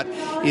spot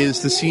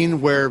is the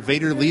scene where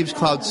Vader leaves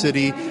Cloud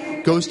City,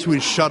 goes to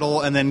his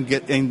shuttle, and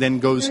then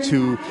goes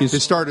to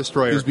his Star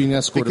Destroyer. He's being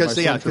escorted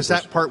because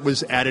that part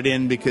was added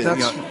in because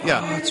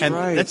that's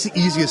right. That's the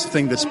easiest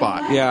thing to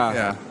spot.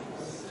 Yeah.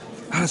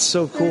 That's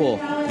so cool.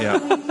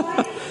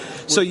 Yeah.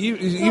 So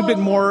you've been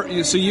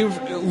more. So you've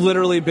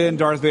literally been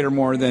Darth Vader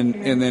more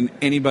than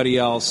anybody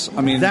else.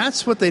 I mean,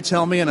 that's what they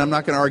tell me, and I'm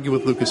not going to argue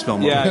with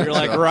Lucasfilm. Yeah, you're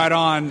like right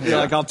on. You're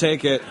like, I'll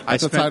take it.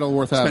 It's a title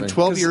worth having. I spent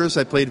 12 years.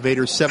 I played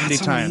Vader 70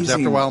 times.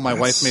 Amazing. After a while, my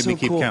wife made me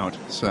keep count.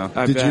 So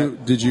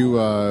did you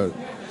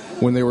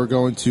when they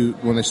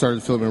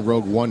started filming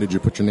Rogue One? Did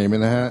you put your name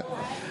in the hat?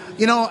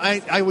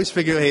 I always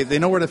figure, hey, they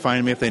know where to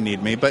find me if they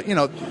need me. But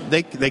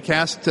they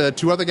cast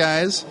 2 other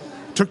guys.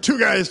 Took 2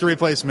 guys to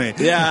replace me.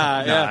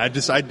 Yeah.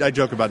 I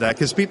joke about that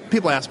because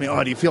people ask me,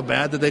 "Oh, do you feel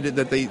bad that they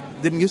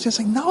didn't use it?" I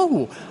say,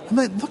 "No." I'm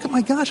like, "Look at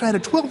my gosh! I had a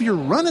 12-year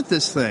run at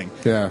this thing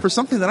for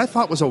something that I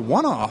thought was a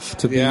one-off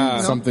to be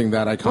something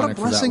that iconic. What a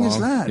blessing is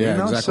that?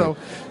 Yeah, exactly.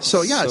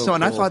 So cool.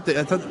 And I thought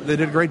they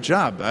did a great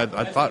job.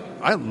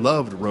 I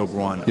loved Rogue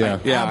One. Yeah,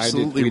 I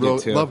absolutely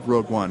loved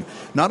Rogue One.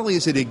 Not only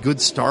is it a good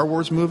Star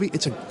Wars movie,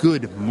 it's a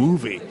good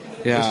movie.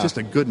 Yeah. It's just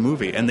a good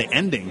movie, and the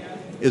ending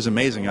is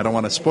amazing. I don't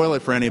want to spoil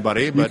it for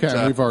anybody, but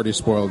we've already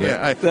spoiled it.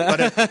 Yeah,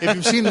 but if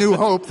you've seen New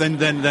Hope,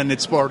 then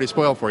it's already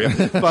spoiled for you.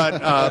 But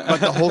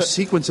the whole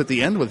sequence at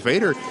the end with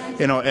Vader,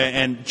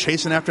 and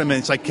chasing after him, and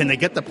it's like, can they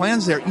get the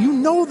plans there?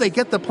 They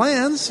get the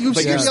plans. You've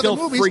seen the other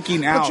movies,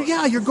 freaking out.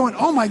 But you're going,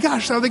 oh my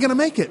gosh, how are they going to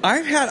make it?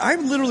 I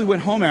literally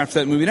went home after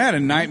that movie and I had a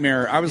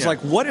nightmare. I was like,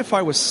 what if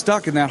I was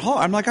stuck in that hall?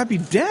 I'm like, I'd be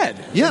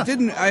dead. Yeah.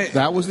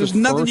 There's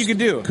nothing you could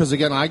do. Because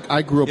again,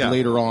 I grew up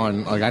later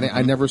on. Like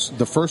I never,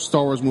 the first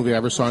Star Wars movie I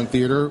ever saw in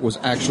theater was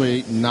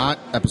actually not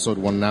Episode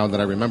 1. Now that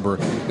I remember,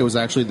 it was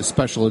actually the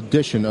special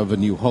edition of A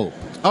New Hope.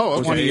 Oh,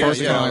 okay. It was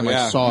the first time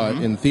I saw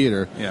it in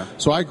theater. Yeah.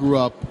 So I grew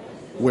up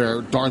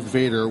where Darth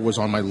Vader was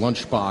on my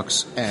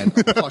lunchbox and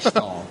plush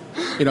doll.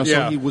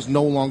 So he was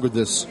no longer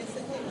this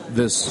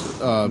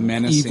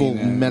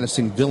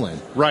menacing villain.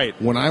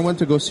 Right. When I went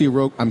to go see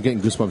Rogue, I'm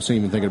getting goosebumps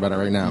even thinking about it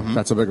right now.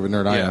 That's how big of a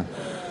nerd I am.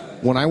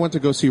 When I went to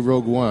go see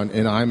Rogue One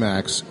in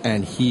IMAX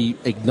and he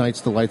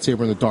ignites the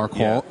lightsaber in the dark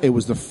hall, it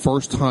was the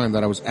first time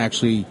that I was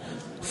actually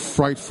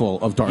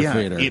frightful of Darth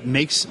Vader. It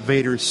makes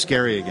Vader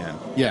scary again.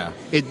 Yeah.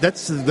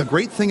 That's the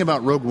great thing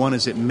about Rogue One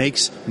is it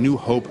makes New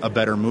Hope a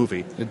better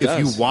movie. It does.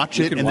 If you watch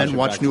it and then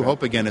watch New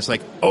Hope again, it's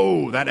like,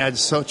 oh, that adds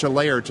such a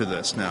layer to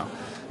this now.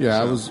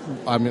 Yeah,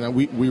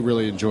 we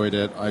really enjoyed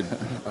it.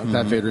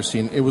 That Vader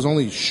scene, it was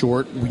only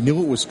short. We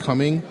knew it was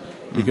coming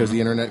because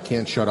the internet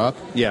can't shut up.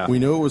 Yeah. We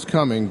knew it was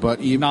coming, but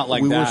we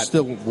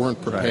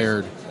weren't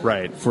prepared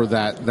for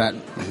that.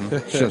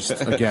 Just,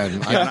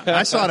 again.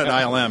 I saw it at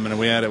ILM, and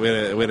we had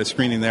a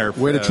screening there.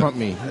 Way to trump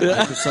me.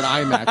 I just said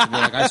IMAX, and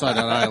you're like, I saw it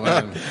at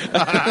ILM.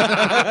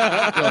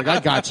 You're like,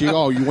 I got you.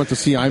 Oh, you went to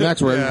see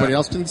IMAX where everybody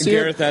else didn't see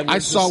it? I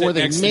saw where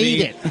they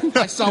made it.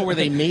 I saw where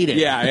they made it.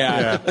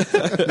 Yeah.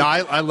 No,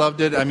 I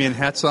loved it. I mean,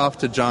 hats off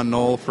to John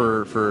Knoll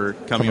for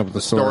coming up with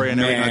the story and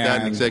everything like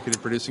that, and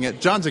executive producing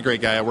it. John's a great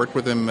guy. I worked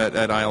with him at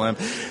ILM.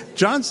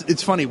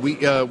 It's funny.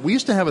 We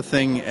used to have a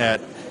thing at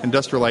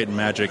Industrial Light and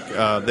Magic.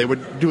 They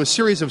would do a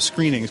series of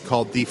screenings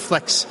called the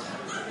Flicks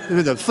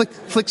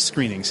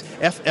screenings,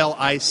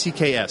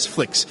 Flicks,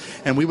 Flicks,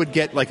 and we would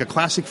get like a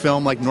classic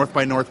film like North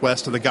by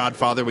Northwest or The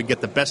Godfather. We'd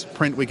get the best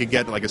print we could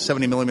get, like a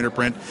 70mm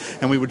print,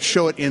 and we would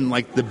show it in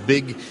like the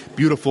big,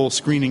 beautiful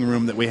screening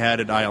room that we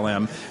had at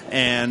ILM.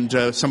 And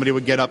somebody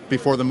would get up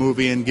before the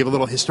movie and give a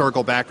little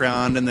historical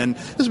background, and then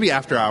this would be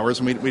after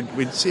hours, and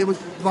we'd see. It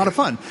was a lot of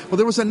fun. Well,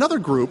 there was another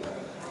group,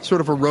 sort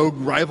of a rogue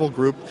rival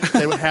group,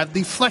 that would have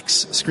the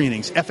Flex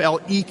screenings,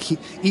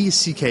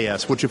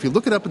 Flecks, which if you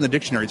look it up in the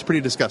dictionary, it's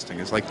pretty disgusting.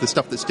 It's like the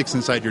stuff that sticks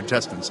inside your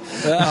intestines.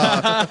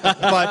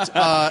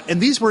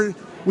 And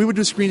we would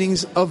do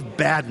screenings of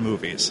bad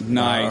movies.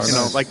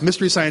 Nice. Like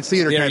Mystery Science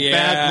Theater kind of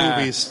bad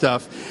movies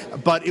stuff.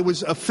 But it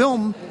was a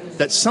film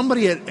that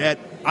somebody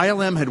at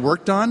ILM had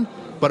worked on,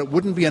 but it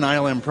wouldn't be an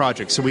ILM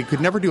project, so we could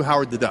never do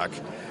Howard the Duck.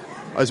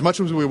 As much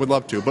as we would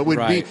love to, but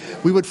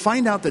we would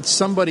find out that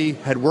somebody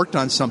had worked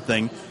on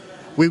something.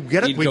 We'd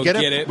get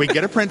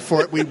a print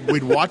for it.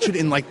 We'd watch it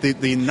in like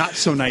the not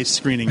so nice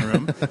screening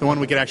room, the one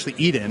we could actually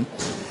eat in,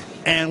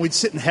 and we'd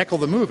sit and heckle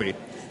the movie.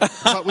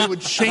 But we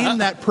would shame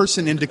that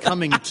person into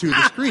coming to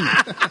the screening.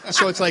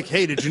 So it's like,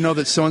 hey, did you know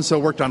that so-and-so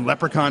worked on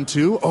Leprechaun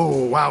 2?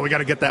 Oh, wow, we got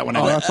to get that one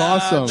in. Oh, that's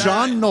awesome.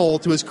 John Knoll,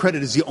 to his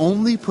credit, is the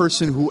only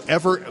person who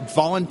ever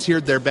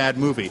volunteered their bad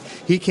movie.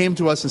 He came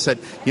to us and said,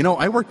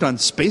 I worked on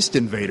Spaced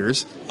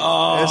Invaders.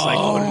 Oh. And it's like,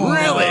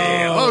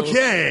 really?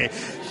 Okay.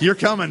 You're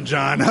coming,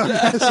 John.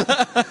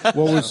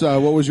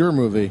 What was your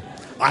movie?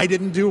 I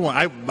didn't do one.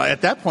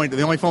 At that point,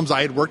 the only films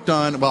I had worked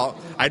on,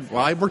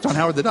 I worked on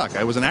Howard the Duck.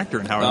 I was an actor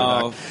in Howard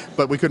the Duck,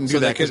 but we couldn't do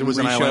that because it was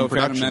an ILM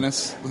production.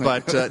 Menace?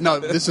 But no,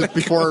 this is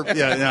before.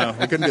 Yeah, no,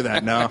 we couldn't do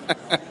that. No,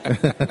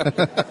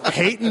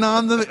 hating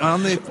on the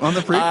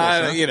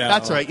prequels.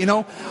 That's right.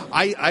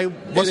 I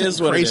wasn't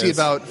crazy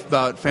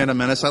about Phantom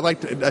Menace. I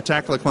liked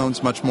Attack of the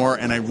Clones much more,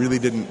 and I really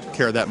didn't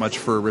care that much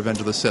for Revenge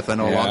of the Sith. I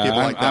know a lot of people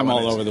like that. I'm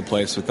all over the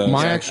place with those.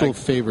 My actual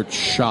favorite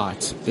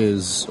shot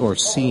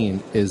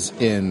scene is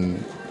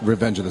in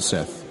Revenge of the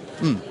Sith.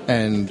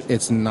 And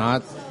it's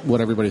not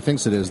what everybody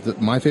thinks it is.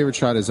 My favorite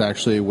shot is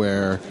actually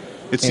where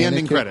it's the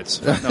ending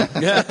credits. No.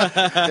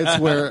 It's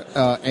where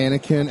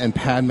Anakin and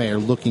Padme are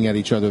looking at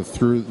each other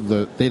through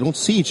they don't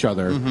see each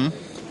other,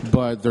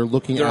 but they're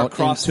looking out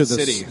into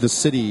the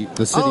city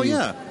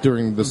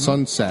during the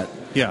sunset.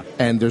 Yeah,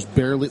 and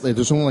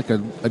there's only like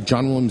a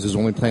John Williams is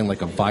only playing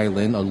like a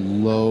violin, a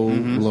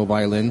low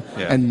violin,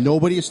 and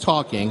nobody is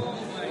talking.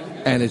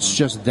 And it's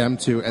just them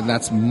two, and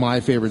that's my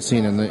favorite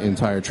scene in the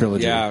entire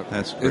trilogy. Yeah,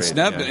 that's great. It's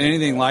never been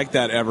anything like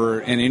that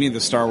ever in any of the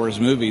Star Wars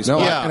movies. No,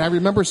 and I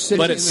remember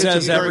sitting. But it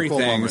says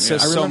everything. It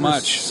says so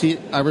much.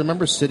 I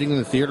remember sitting in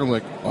the theater and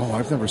I'm like, oh,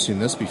 I've never seen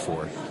this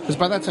before. Because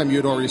by that time you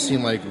had already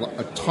seen like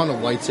a ton of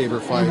lightsaber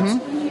fights.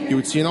 You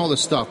had seen all this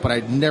stuff, but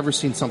I'd never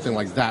seen something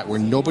like that where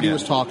nobody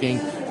was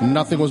talking,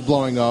 nothing was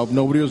blowing up,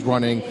 nobody was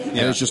running, and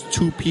it was just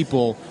two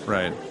people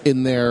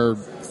in their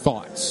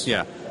thoughts.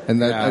 Yeah. And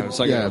that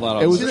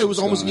it was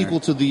almost equal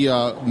to the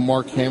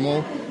Mark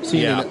Hamill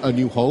scene in A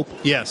New Hope.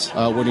 Yes,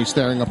 when he's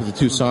staring up at the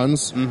two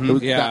suns.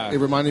 It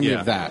reminded me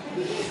of that.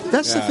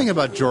 That's the thing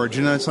about George.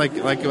 It's like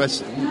I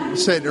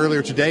said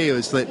earlier today,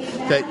 is that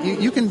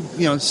you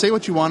can say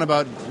what you want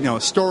about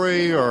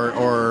story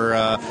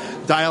or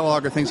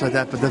dialogue or things like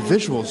that, but the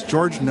visuals,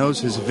 George knows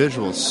his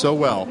visuals so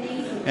well,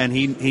 and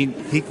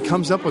he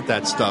comes up with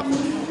that stuff.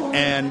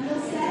 And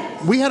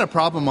we had a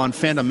problem on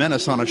Phantom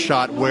Menace on a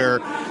shot where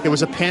it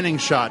was a panning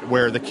shot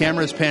where the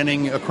camera is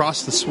panning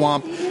across the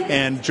swamp,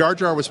 and Jar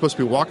Jar was supposed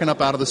to be walking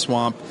up out of the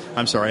swamp.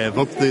 I'm sorry, I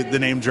evoked the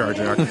name Jar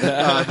Jar.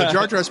 The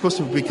Jar Jar is supposed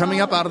to be coming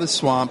up out of the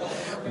swamp,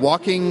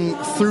 walking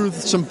through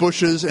some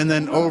bushes, and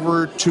then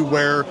over to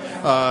where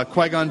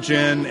Qui-Gon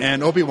Jinn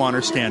and Obi-Wan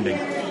are standing.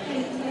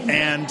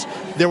 And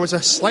there was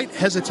a slight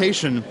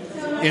hesitation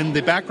in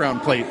the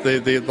background plate,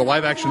 the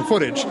live-action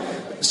footage.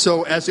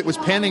 So as it was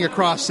panning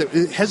across,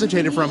 it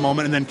hesitated for a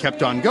moment and then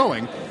kept on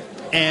going.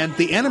 And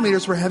the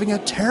animators were having a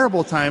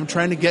terrible time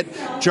trying to get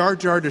Jar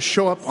Jar to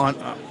show up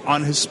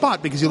on his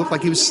spot, because he looked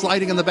like he was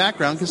sliding in the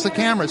background because the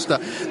camera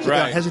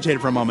hesitated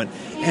for a moment.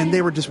 And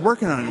they were just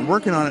working on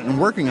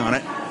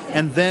it.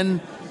 And then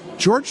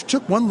George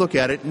took one look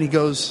at it and he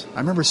goes,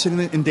 I remember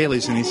sitting in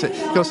Dailies, and he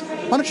goes,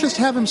 why don't you just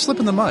have him slip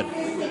in the mud?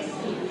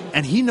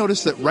 And he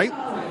noticed that right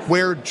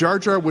where Jar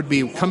Jar would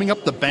be coming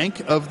up the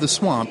bank of the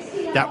swamp,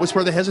 that was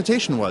where the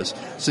hesitation was.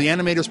 So the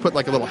animators put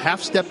like a little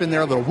half step in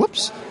there, a little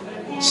whoops,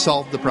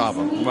 solved the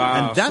problem.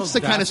 Wow. And that's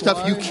the kind of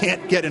stuff you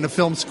can't get in a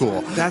film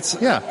school. That's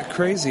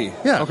crazy.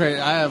 Yeah. Okay,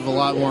 I have a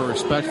lot more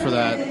respect for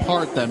that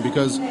part then,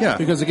 because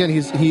again,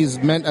 he's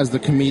meant as the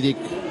comedic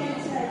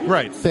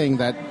thing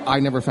that I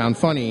never found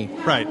funny.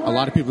 Right. A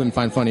lot of people didn't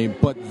find funny,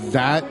 but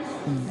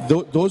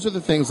those are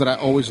the things that I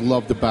always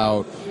loved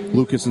about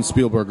Lucas and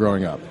Spielberg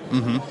growing up.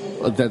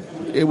 Mm-hmm. That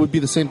it would be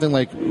the same thing,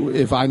 like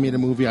if I made a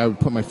movie, I would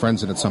put my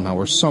friends in it somehow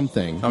or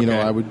something. Okay.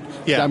 I would.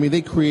 Yeah. I mean,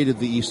 they created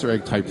the Easter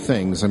egg type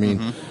things. I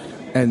mean,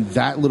 and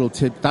that little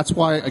tip. That's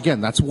why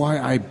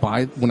I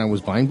buy, when I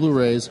was buying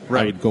Blu-rays,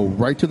 I would go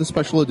right to the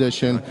special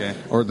edition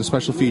or the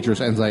special features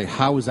and like,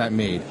 how is that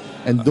made?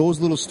 And those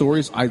little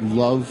stories, I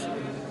love.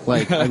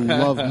 I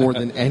love more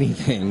than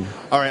anything.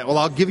 All right, well,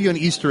 I'll give you an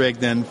Easter egg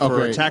then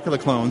for Attack of the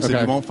Clones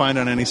that you won't find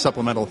on any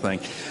supplemental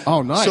thing.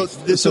 Oh, nice.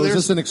 So is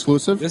this an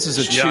exclusive? This is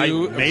a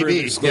Chew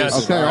maybe. exclusive.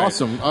 Yes. Okay,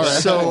 awesome. All right.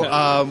 So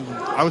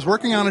I was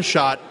working on a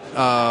shot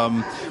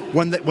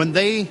when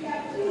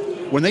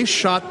they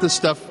shot the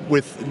stuff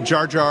with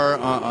Jar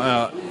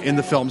Jar in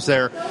the films.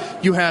 There,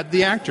 you had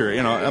the actor.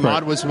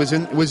 Ahmad was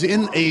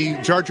in a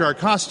Jar Jar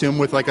costume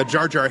with like a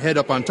Jar Jar head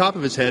up on top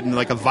of his head and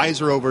like a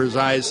visor over his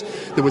eyes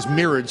that was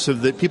mirrored so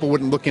that people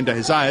wouldn't look into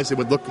his eyes. They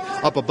would look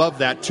up above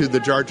that to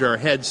the Jar Jar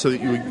head so that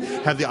you would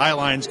have the eye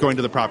lines going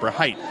to the proper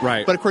height.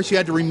 Right. But of course, you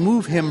had to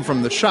remove him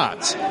from the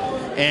shots.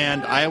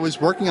 And I was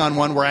working on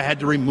one where I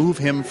had to remove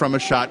him from a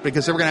shot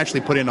because they were going to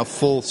actually put in a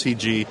full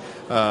CG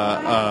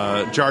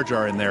Jar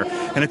Jar in there.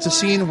 And it's a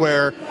scene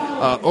where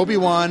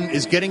Obi-Wan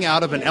is getting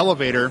out of an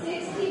elevator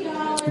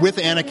with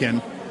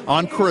Anakin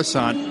on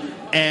Coruscant,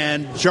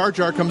 and Jar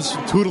Jar comes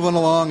tootling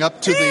along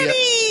up to the...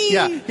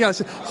 I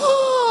said,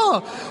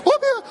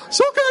 Obi-Wan,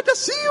 so glad to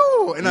see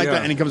you!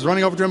 And he comes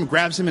running over to him,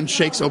 grabs him, and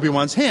shakes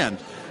Obi-Wan's hand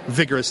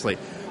vigorously.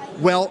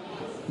 Well,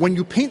 when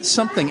you paint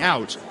something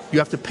out, you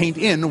have to paint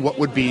in what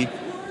would be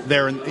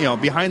there,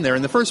 behind there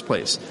in the first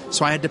place.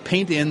 So I had to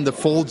paint in the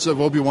folds of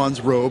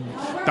Obi-Wan's robe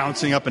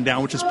bouncing up and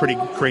down, which is pretty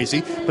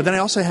crazy. But then I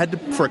also had to,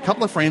 for a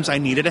couple of frames, I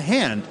needed a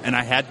hand, and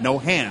I had no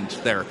hand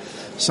there.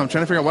 So I'm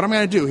trying to figure out what I'm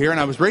going to do here, and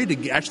I was ready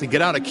to actually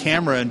get out a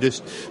camera and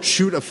just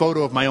shoot a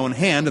photo of my own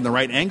hand in the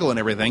right angle and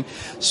everything.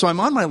 So I'm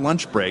on my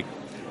lunch break,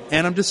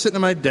 and I'm just sitting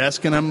at my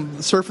desk, and I'm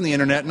surfing the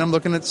internet, and I'm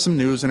looking at some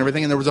news and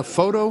everything, and there was a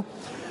photo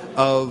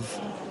of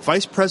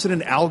Vice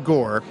President Al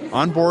Gore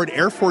on board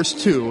Air Force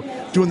Two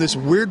doing this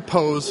weird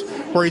pose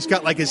where he's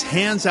got like his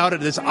hands out at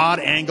this odd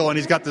angle and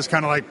he's got this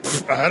kind of like,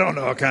 I don't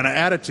know, kind of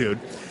attitude.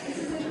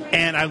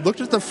 And I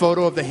looked at the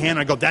photo of the hand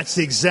and I go, that's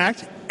the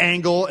exact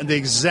angle and the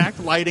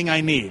exact lighting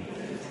I need.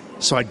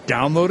 So I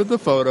downloaded the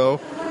photo.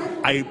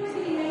 I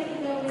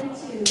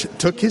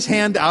took his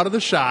hand out of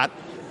the shot,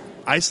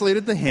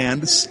 isolated the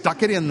hand,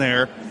 stuck it in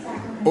there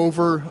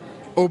over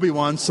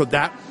Obi-Wan, so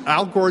that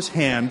Al Gore's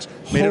hand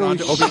made it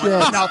onto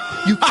Obi-Wan. Now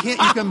you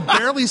can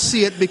barely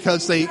see it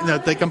because they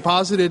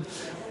composited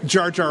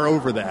Jar Jar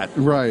over that.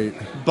 Right.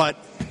 But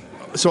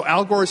so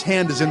Al Gore's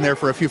hand is in there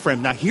for a few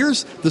frames. Now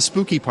here's the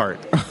spooky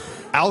part.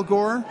 Al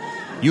Gore,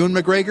 Ewan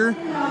McGregor,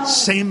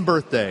 same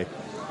birthday.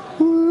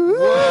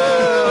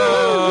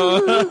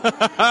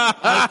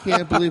 I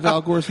can't believe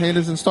Al Gore's hand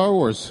is in Star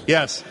Wars.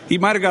 Yes. He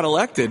might have got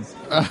elected.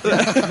 Well,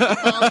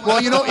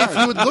 if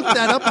you would look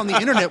that up on the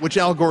internet, which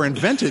Al Gore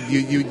invented,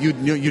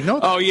 you'd know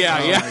that. Oh, yeah.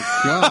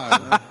 My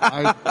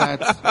God.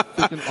 That's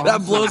freaking awesome.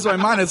 That blows my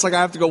mind. It's like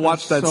I have to go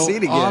watch that scene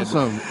again.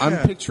 Awesome. I'm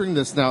picturing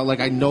this now. Like,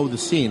 I know the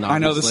scene,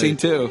 obviously. I know the scene,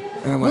 too.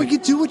 And well, you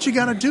do what you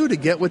got to do to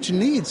get what you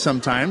need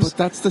sometimes. But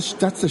that's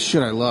the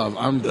shit I love.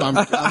 I'm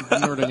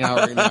nerding out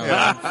right now.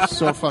 Yeah. I'm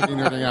so fucking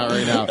nerding out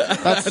right now.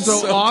 That's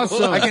so awesome.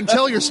 Cool. I can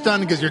tell you're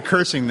stunned because you're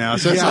cursing now.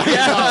 So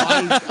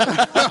I'm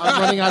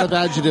running out of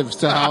adjectives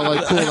to how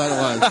cool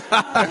that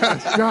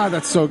was. God,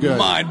 that's so good.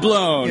 Mind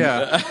blown.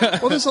 Yeah.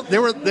 Well,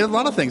 there were a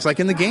lot of things, like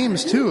in the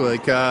games, too.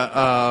 Like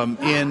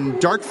in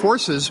Dark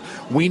Forces,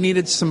 we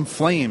needed some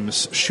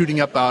flames shooting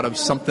up out of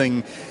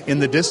something in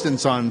the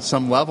distance on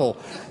some level,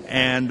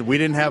 and we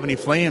didn't have any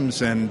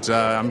flames, and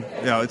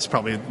it's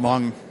probably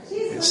long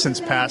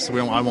since passed.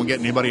 I won't get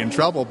anybody in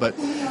trouble, but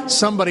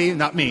somebody,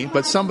 not me,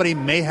 but somebody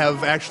may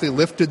have actually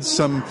lifted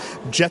some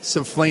jets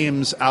of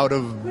flames out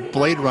of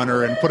Blade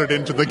Runner and put it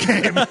into the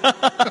game. In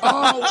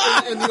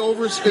the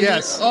overspin.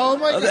 Yes. Oh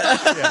my God.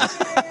 Yes.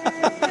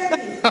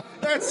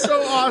 That's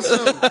so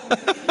awesome.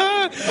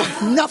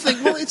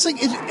 Nothing. Well, it's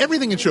like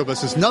everything in show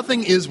business.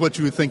 Nothing is what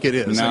you think it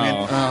is. No.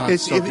 I mean,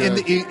 it's so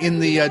in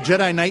the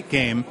Jedi Knight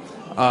game.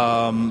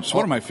 It's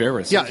one of my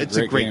favorites. Yeah, it's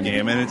a great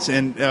game, and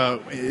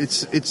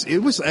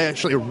it was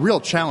actually a real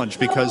challenge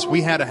because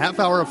we had a half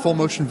hour of full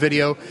motion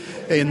video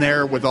in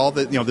there with all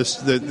the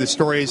the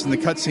stories and the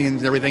cutscenes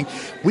and everything.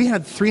 We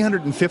had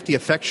 350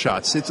 effect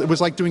shots. It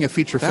was like doing a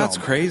feature film. That's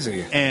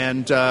crazy.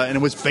 And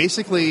it was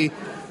basically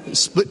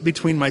split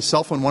between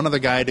myself and one other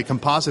guy to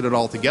composite it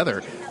all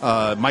together.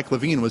 Mike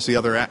Levine was the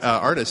other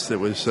artist that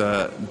was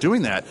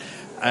doing that,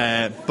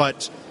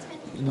 but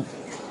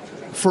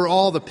for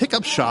all the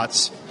pickup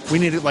shots, we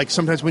needed, like,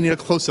 sometimes we need a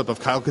close-up of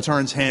Kyle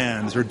Katarn's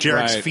hands or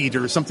Jarek's feet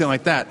or something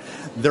like that.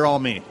 They're all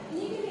me.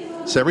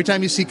 So every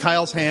time you see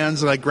Kyle's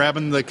hands, like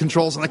grabbing the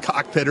controls in the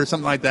cockpit or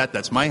something like that,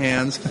 that's my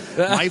hands,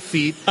 my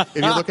feet. If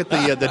you look at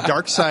the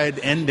dark side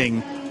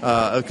ending,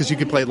 because you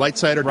could play light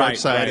side or dark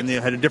side, and they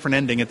had a different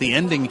ending. At the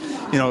ending,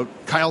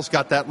 Kyle's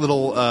got that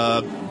little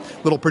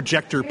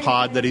projector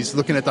pod that he's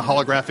looking at the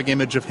holographic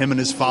image of him and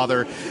his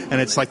father, and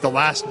it's like the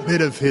last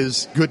bit of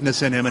his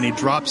goodness in him, and he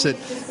drops it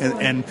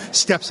and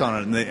steps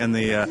on it in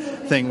the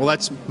thing. Well,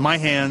 that's my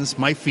hands,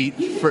 my feet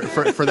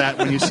for that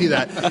when you see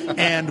that.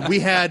 And we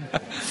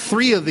had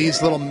 3 of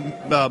these little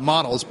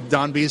models.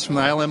 Don Bees from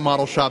the ILM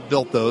Model Shop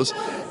built those,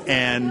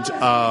 and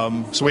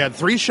so we had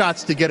 3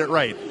 shots to get it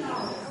right.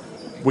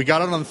 We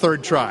got it on the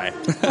 3rd try.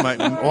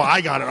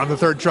 I got it on the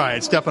 3rd try,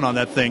 stepping on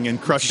that thing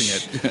and crushing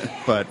it.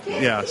 But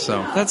yeah,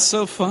 so that's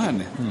so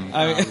fun.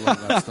 I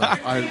love that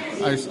stuff.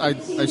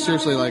 I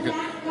seriously like it.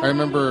 I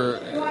remember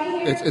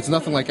it's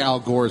nothing like Al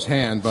Gore's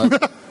hand,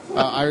 but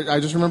I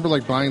just remember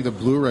like buying the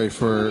Blu-ray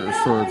for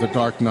The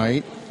Dark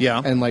Knight.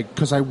 Yeah, and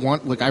because I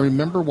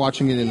remember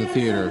watching it in the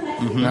theater,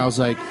 and I was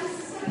like,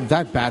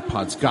 that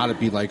Batpod's got to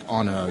be like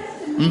on a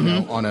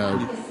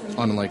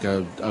on like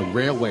a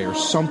railway or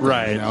something,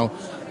 right?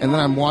 And then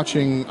I'm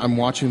watching and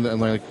they're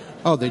like,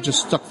 oh, they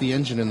just stuck the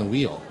engine in the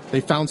wheel. They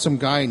found some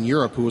guy in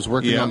Europe who was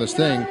working on this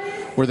thing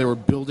where they were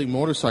building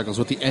motorcycles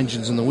with the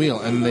engines in the wheel,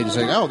 and they just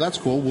like, oh, that's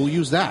cool, we'll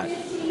use that.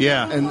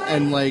 Yeah.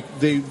 And like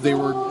they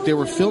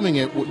were filming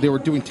it. They were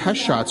doing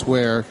test shots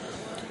where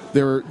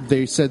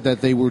they said that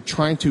they were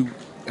trying to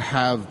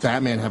have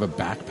Batman have a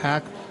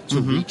backpack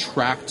to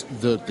retract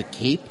the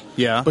cape.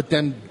 Yeah. But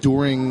then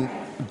during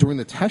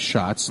the test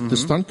shots, the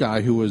stunt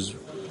guy who was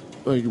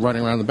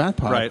running around the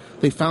Batpod,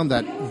 they found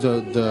that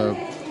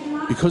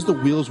because the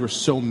wheels were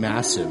so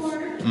massive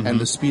and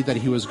the speed that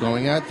he was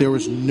going at, there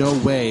was no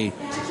way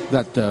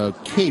that the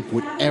cape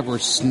would ever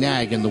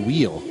snag in the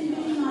wheel.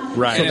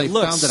 Right. So and they it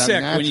looks found that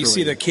sick when you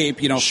see the cape,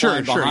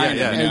 flying behind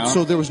him. And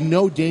so there was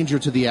no danger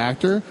to the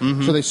actor.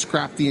 So they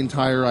scrapped the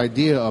entire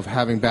idea of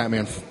having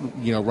Batman,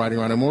 riding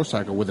around a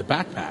motorcycle with a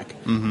backpack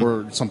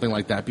or something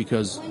like that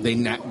because they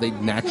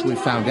naturally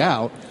found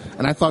out.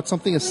 And I thought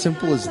something as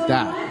simple as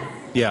that.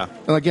 Yeah.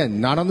 And again,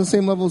 not on the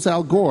same level as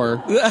Al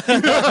Gore. But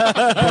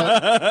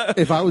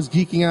if I was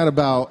geeking out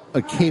about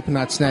a cape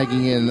not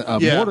snagging in a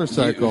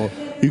motorcycle,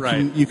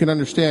 you can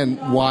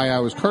understand why I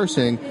was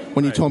cursing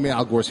when you told me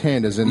Al Gore's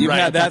hand is in. You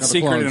had that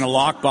secret in a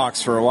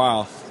lockbox for a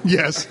while.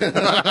 Yes.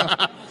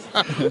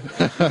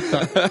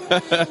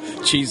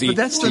 Cheesy. But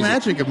that's the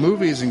magic of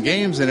movies and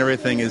games and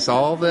everything, is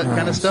all that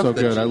kind of stuff. So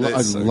good. I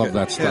love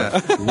that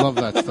stuff. Yeah. Love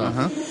that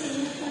stuff.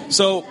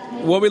 So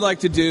what we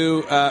like to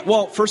do,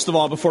 first of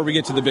all, before we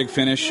get to the big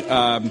finish,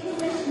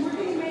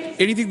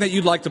 anything that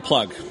you'd like to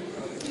plug?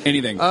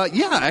 Anything?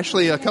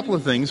 Actually, a couple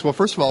of things. Well,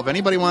 first of all, if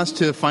anybody wants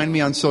to find me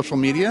on social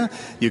media,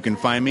 you can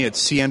find me at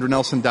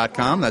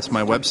candrewnelson.com. That's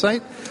my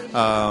website.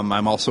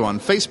 I'm also on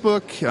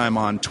Facebook. I'm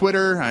on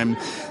Twitter. I'm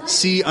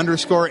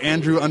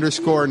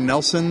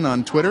C_Andrew_Nelson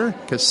on Twitter,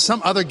 because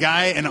some other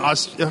guy in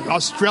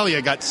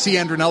Australia got C.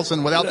 Andrew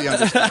Nelson without the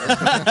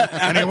underscore.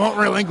 And he won't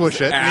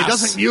relinquish it. And he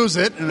doesn't use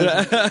it.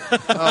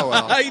 Oh,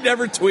 well. He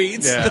never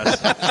tweets.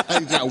 Yes. He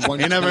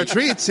never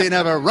tweets. He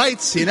never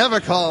writes. He never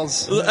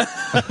calls.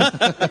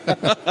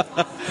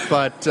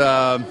 But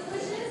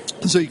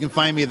so you can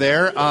find me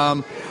there.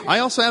 I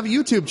also have a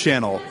YouTube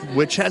channel,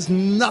 which has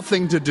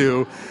nothing to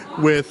do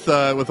with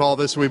all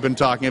this we've been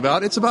talking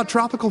about. It's about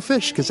tropical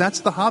fish, because that's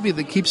the hobby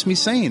that keeps me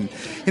sane.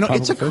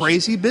 It's a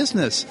crazy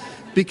business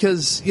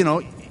because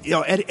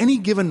at any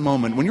given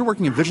moment when you're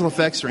working in visual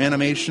effects or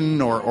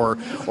animation or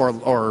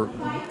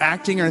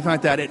acting or anything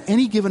like that, at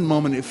any given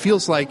moment it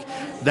feels like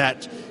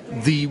that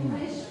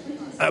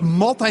a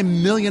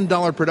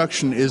multi-million-dollar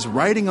production is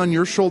riding on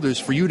your shoulders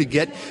for you to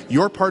get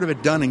your part of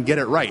it done and get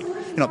it right.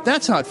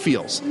 That's how it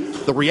feels.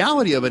 The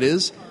reality of it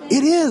is,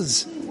 it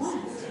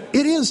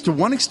is to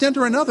one extent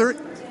or another.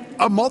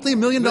 A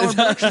multi-million-dollar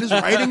production is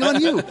riding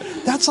on you.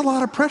 That's a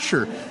lot of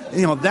pressure.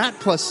 That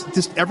plus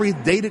just every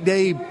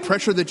day-to-day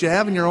pressure that you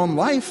have in your own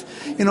life,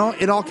 it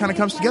all kind of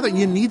comes together.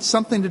 You need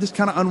something to just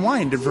kind of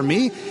unwind. And for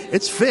me,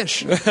 it's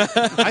fish.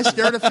 I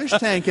stare at a fish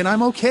tank, and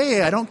I'm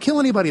okay. I don't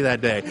kill anybody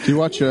that day. Do you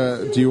watch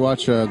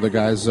the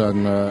guys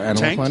on Animal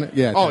Tanked? Planet?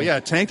 Yeah. Oh, yeah,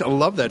 Tanked. I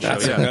love that show.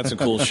 That's a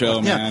cool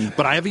show, man. Yeah,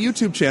 but I have a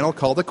YouTube channel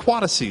called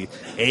Aquatasy.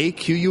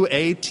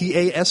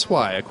 Aquatasy.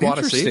 Aquatasy.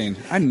 Interesting.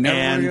 I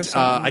never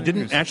I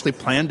didn't actually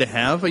plan to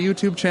have a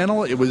YouTube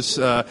channel. It was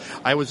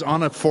I was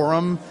on a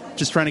forum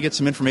just trying to get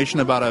some information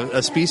about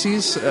a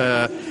species,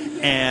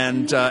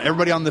 and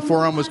everybody on the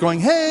forum was going,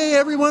 "Hey,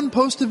 everyone,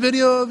 post a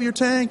video of your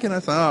tank." And I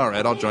thought, all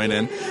right, I'll join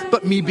in.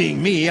 But me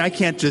being me, I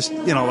can't just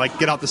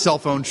get out the cell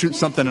phone, shoot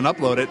something, and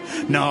upload it.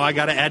 No, I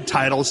got to add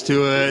titles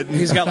to it.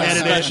 He's got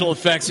special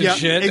effects and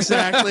shit.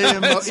 Exactly.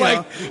 And, it's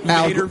like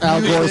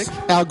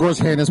Al Gore's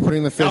hand is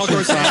putting the fish Al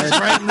Gore's hand is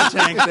right in the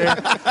tank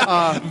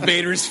there.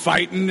 Vader's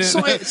fighting.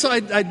 So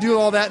I do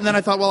all that, and then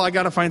I thought, well, I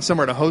got to find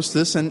somewhere to host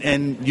this, and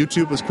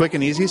YouTube was quick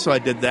and easy, so I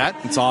did that.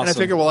 It's awesome. And I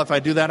figured, well, if I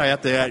do that, I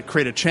have to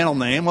create a channel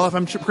name. Well, if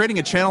I'm creating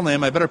a channel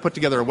name, I better put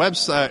together a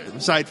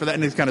website for that,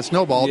 and it's kind of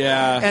snowballed.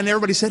 Yeah. And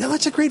everybody said, oh,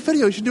 that's a great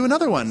video. You should do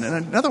another one,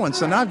 and another one.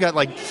 So now I've got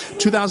like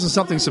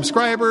 2,000-something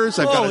subscribers.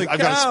 I've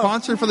got a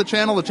sponsor for the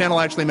channel. The channel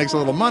actually makes a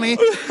little money,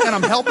 and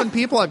I'm helping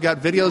people. I've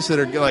got videos that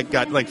are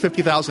got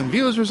 50,000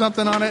 views or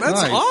something on it.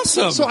 That's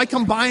awesome. So I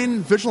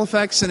combine visual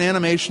effects and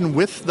animation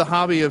with the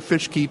hobby of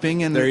fish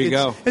keeping, and there you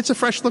go. It's a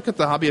fresh look at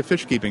the hobby of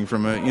fish keeping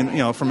from a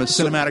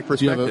cinematic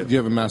perspective. Do you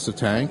have a massive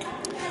tank?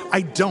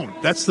 I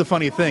don't. That's the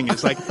funny thing.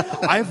 It's like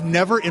I've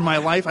never in my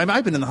life.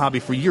 I've been in the hobby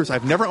for years.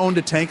 I've never owned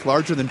a tank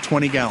larger than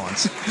 20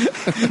 gallons.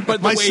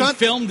 But my son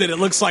filmed it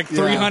looks like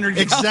 300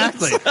 gallons.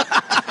 Exactly.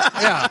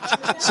 Yeah.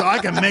 So I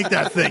can make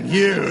that thing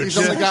huge. He's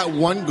only got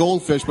one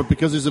goldfish, but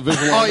because he's a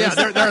visual artist,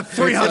 there are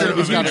 300 of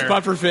them. Huge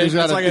pufferfish. He's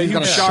got like a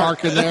huge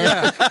shark in there.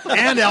 Yeah.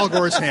 And Al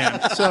Gore's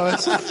hand. So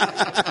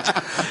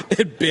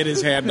it bit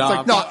his hand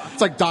off.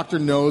 It's like Dr.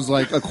 No's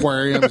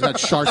aquarium. It's got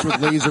sharks with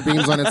laser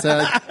beams on its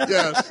head.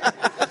 Yes.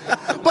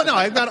 But no,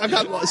 I've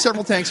got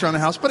several tanks around the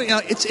house. But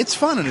it's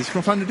fun, and it's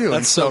fun to do.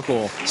 That's so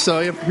cool. So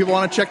if people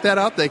want to check that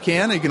out, they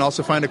can. You can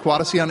also find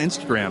Aquatasy on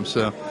Instagram.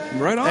 So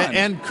right on.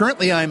 And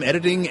currently, I'm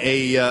editing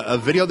a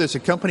video. There's a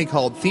company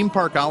called Theme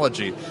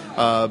Parkology,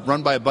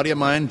 run by a buddy of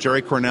mine,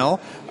 Jerry Cornell,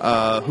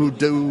 who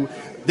do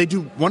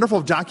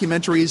wonderful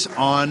documentaries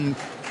on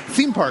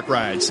theme park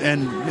rides,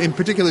 and in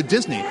particular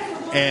Disney.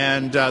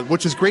 And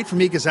which is great for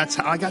me because that's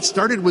how I got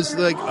started. Was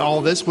like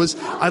all this was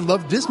I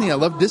love Disney, I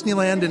love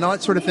Disneyland and all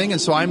that sort of thing.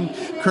 And so I'm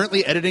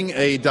currently editing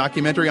a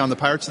documentary on the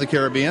Pirates of the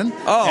Caribbean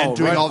and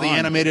doing all the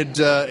animated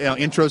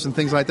intros and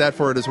things like that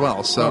for it as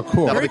well. So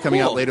cool. That'll be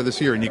coming out later this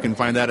year, and you can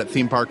find that at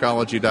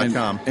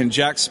themeparkology.com. And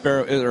Jack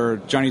Sparrow or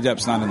Johnny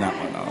Depp's not in that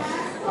one.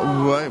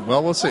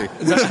 Well, we'll see. No,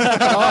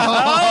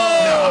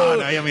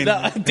 I mean,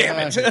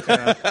 damn it!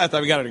 I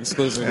thought we got an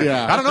exclusive.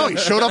 Yeah, I don't know. He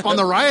showed up on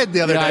the riot the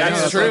other day.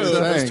 That's true.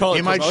 Totally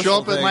he might show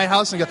up at my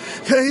house and go,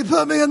 "Can you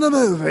put me in the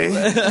movie?"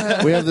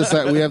 We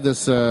have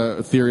this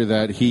theory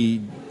that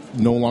he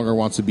no longer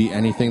wants to be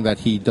anything that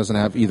he doesn't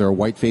have either a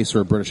white face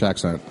or a British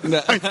accent.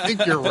 I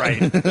think you're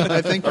right.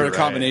 I think or a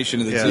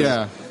combination of the two.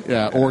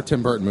 Yeah, or a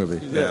Tim Burton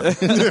movie. Yeah.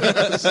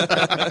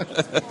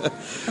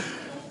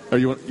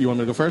 You want me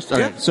to go first? All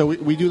right. So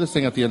we do this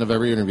thing at the end of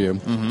every interview.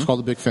 Mm-hmm. It's called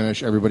the Big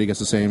Finish. Everybody gets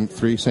the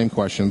three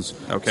questions.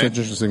 Okay. It's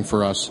interesting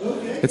for us.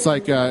 It's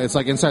like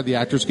Inside the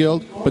Actors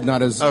Guild, but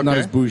not as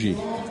bougie.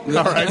 All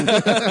right.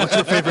 What's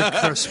your favorite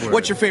curse word?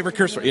 What's your favorite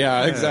curse word?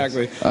 Yeah,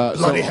 exactly.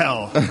 Bloody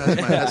hell.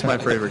 That's my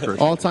favorite curse word.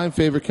 All-time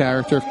favorite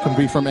character can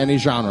be from any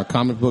genre: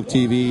 comic book,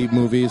 TV,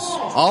 movies.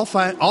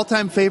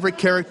 All-time favorite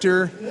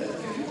character,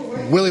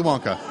 Willy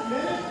Wonka.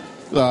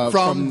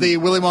 From the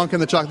Willy Wonka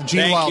and the Chocolate,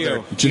 Gene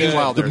Wilder. Gene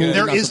Wilder.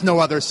 There is no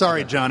other.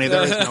 Sorry, Johnny.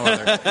 There is no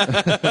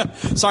other.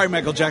 Sorry,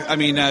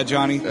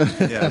 Johnny.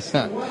 Yes.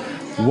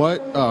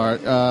 What are?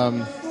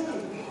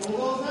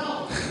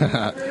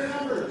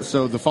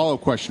 So the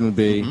follow-up question would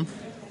be: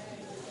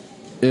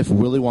 if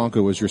Willy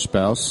Wonka was your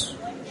spouse,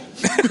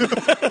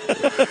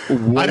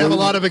 I'd have a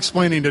lot of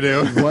explaining to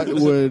do.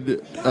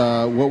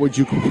 What would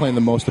you complain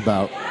the most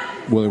about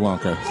Willy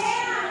Wonka?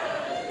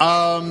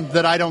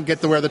 That I don't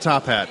get to wear the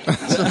top hat.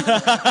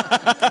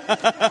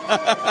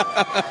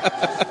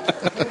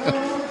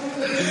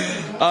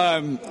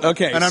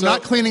 Okay. And I'm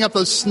not cleaning up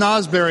those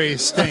snozberry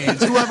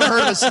stains. Who ever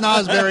heard of a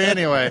snozberry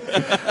anyway?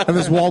 And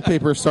this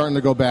wallpaper is starting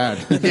to go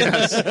bad.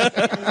 Yes.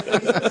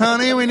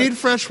 Honey, we need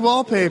fresh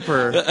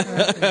wallpaper.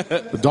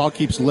 The dog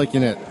keeps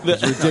licking it.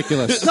 It's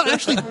ridiculous. No,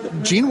 actually,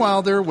 Gene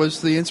Wilder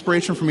was the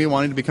inspiration for me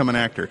wanting to become an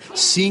actor.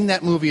 Seeing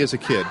that movie as a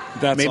kid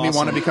made me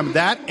want to become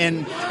that,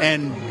 and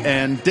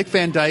Dick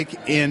Van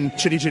Dyke in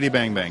Chitty Chitty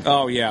Bang Bang.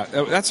 Oh yeah,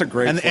 that's a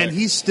great. And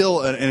he's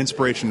still an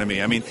inspiration to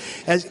me. I mean,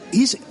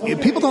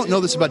 people don't know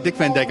this about Dick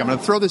Van Dyke. I'm going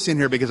to throw this in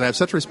here because I have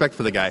such respect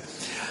for the guy.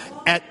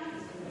 At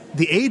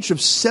the age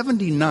of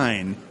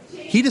 79,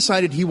 he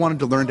decided he wanted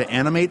to learn to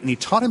animate, and he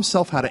taught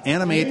himself how to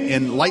animate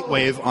in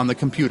Lightwave on the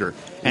computer.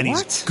 And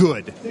he's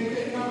good.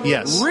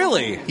 Yes.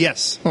 Really?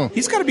 Yes. Huh.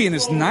 He's got to be in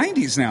his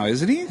 90s now,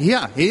 isn't he?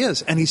 Yeah, he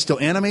is. And he still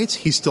animates,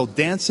 he still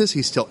dances,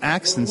 he still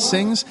acts and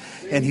sings,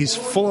 and he's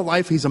full of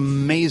life. He's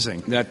amazing.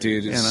 That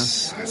dude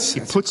is... He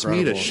puts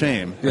incredible. Me to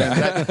shame.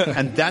 Yeah.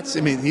 And that's,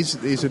 I mean,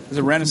 he's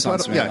a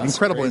Renaissance man. Yeah,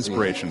 incredible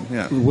inspiration.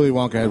 Yeah. Willy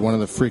Wonka had one of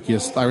the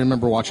freakiest... I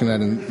remember watching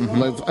that,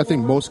 and I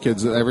think most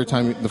kids,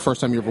 the first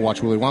time you ever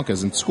watch Willy Wonka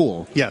is in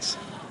school. Yes.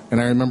 And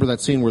I remember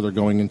that scene where they're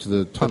going into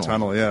the tunnel. The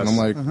tunnel, yes. And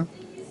I'm like...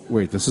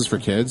 Wait, this is for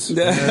kids?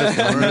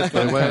 I'm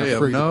kind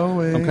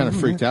of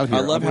freaked out here. I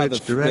love how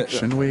which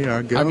direction we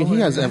are going. I mean, he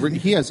has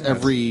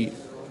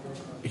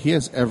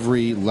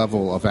every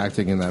level of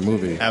acting in that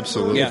movie.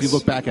 Absolutely. Yes. If you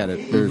look back at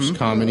it, there's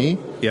comedy,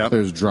 Yep.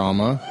 there's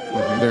drama,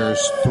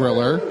 there's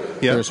thriller,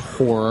 there's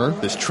horror,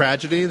 there's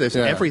tragedy, there's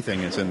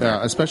everything is in there.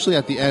 Yeah, especially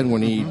at the end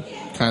when he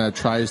kind of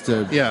tries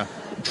to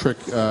trick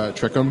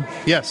him.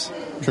 Yes.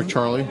 Trick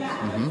Charlie.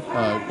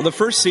 Well, the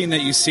first scene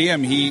that you see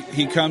him,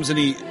 he comes and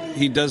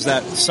he does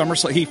that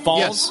somersault. He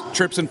falls,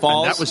 trips and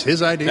falls. And that was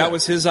his idea. That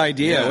was his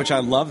idea, which I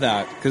love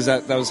that because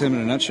that was him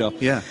in a nutshell.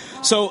 Yeah.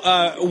 So,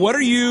 what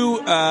are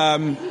you?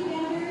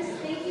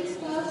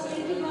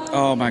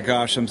 Oh my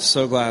gosh, I'm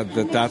so glad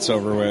that that's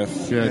over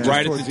with. Yeah,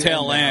 right at the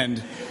tail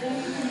end.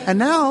 And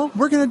now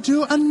we're going to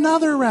do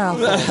another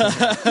raffle.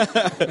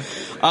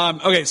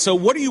 Okay, so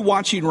what are you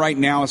watching right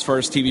now as far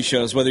as TV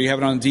shows? Whether you have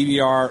it on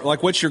DVR,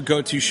 like what's your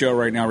go-to show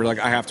right now? Where you're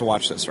like, I have to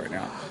watch this right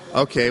now.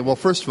 Okay, well,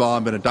 first of all,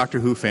 I've been a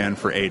Doctor Who fan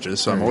for ages,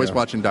 so I'm always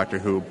watching Doctor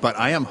Who. But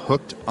I am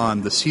hooked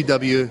on the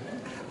CW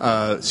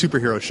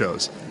superhero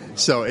shows.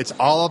 So it's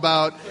all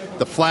about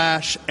The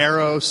Flash,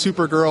 Arrow,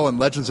 Supergirl, and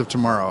Legends of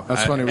Tomorrow.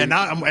 That's funny. And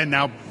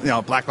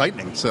now Black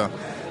Lightning. So.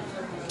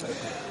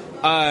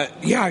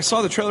 Yeah, I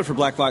saw the trailer for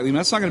Black Lightning.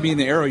 That's not going to be in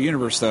the Arrow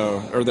universe,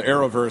 though, or the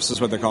Arrowverse is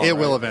what they call it. It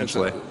will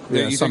eventually.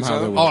 Yeah, you somehow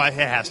think so? Oh, it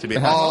has to be.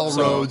 All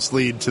roads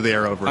lead to the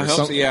Arrowverse. I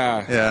hope so.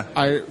 Yeah.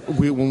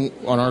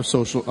 On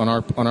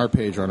our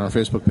page, on our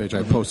Facebook page,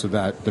 I posted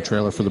the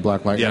trailer for the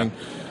Black Lightning,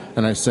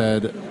 and I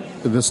said,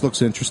 this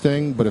looks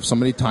interesting, but if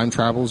somebody time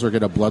travels or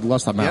get a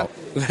bloodlust, I'm out.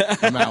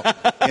 I'm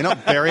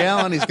out. Barry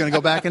Allen, he's going to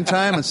go back in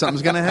time, and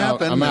something's going to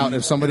happen. I'm out.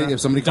 If somebody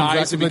comes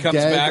back from the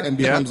dead and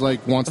becomes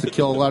wants to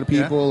kill a lot of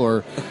people,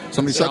 or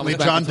somebody suddenly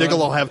John Diggle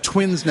will have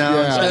twins now.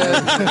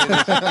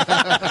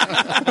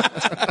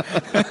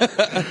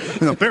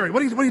 Yeah. Barry,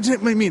 what do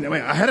you mean?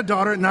 I had a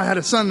daughter, and I had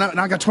a son, now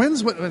I got twins.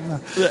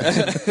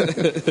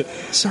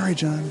 Sorry,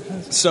 John.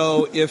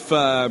 So if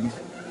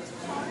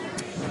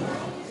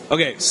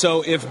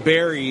if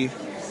Barry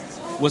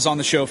was on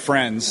the show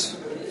Friends,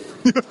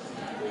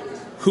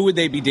 who would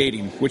they be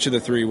dating? Which of the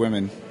three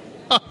women?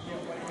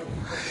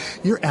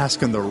 You're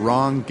asking the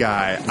wrong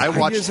guy. I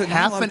watched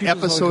half an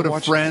episode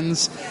of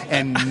Friends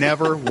and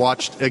never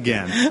watched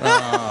again.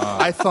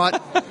 I thought,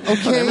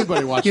 okay,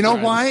 everybody watched you know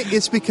Friends. why?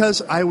 It's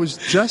because I was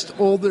just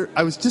older.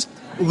 I was just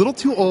a little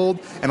too old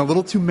and a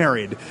little too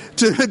married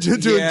to enjoy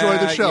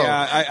the show.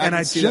 Yeah,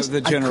 I just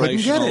I couldn't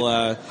get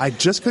it. I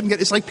just couldn't get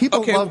it. It's like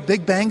people love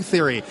Big Bang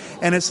Theory,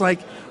 and it's like,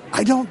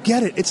 I don't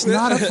get it. It's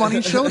not a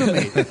funny show to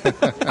me.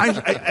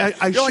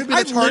 I should be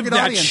the target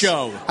audience.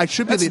 Show. I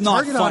should be the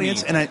target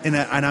audience, and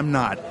I'm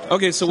not.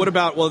 Okay, so what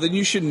about? Well, then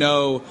you should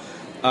know.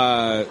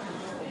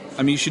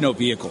 You should know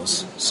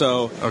vehicles.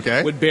 So,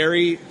 would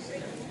Barry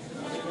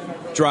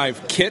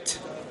drive Kit?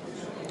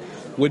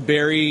 Would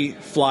Barry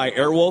fly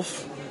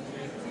Airwolf?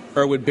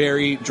 Or would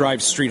Barry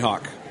drive Street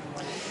Hawk?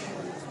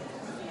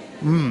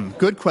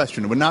 Good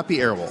question. It would not be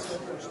Airwolf.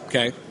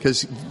 Okay.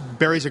 Because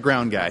Barry's a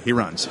ground guy. He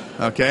runs.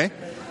 Okay?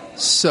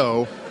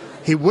 So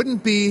he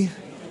wouldn't be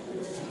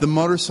the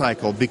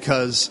motorcycle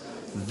because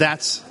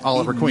that's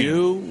Oliver Queen. He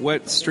knew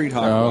what Street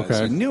Hawk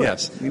was. Okay. He knew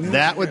yes. it.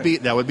 That would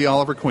be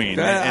Oliver Queen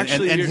and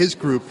his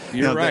group.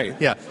 You're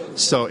right.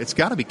 So it's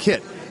got to be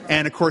Kit.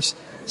 And of course,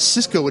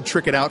 Cisco would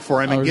trick it out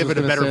for him and give it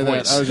a better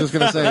voice. I was just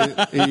going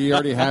to say, he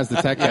already has the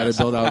tech guy to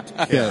build out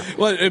Kit.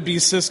 Well, it'd be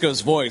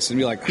Cisco's voice and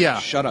be like,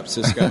 shut up,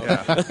 Cisco.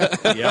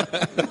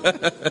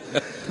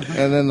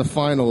 And then the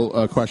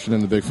final question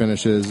in the Big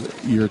Finish is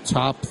your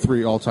top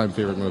 3 all-time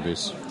favorite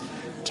movies.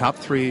 Top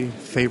 3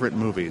 favorite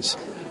movies.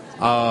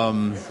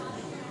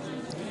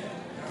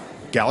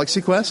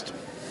 Galaxy Quest.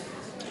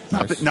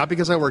 Nice. Not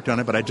because I worked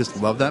on it, but I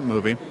just love that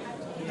movie.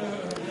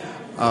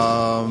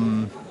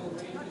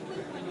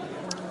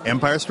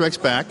 Empire Strikes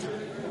Back.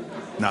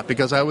 Not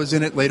because I was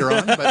in it later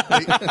on, but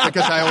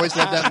because I always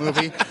loved that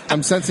movie.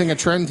 I'm sensing a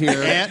trend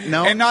here. And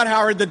not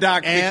Howard the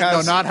Duck.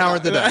 No, not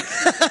Howard the Duck.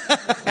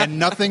 And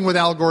nothing with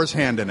Al Gore's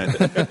hand in it.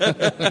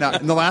 Now,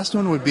 and the last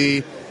one would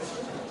be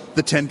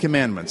The Ten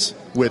Commandments.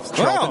 with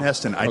Charlton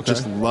Heston. I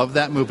just love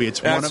that movie. It's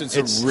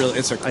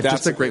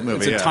just a great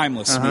movie. It's a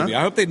timeless movie.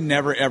 I hope they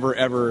never, ever,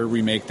 ever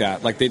remake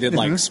that like they did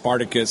like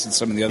Spartacus and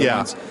some of the other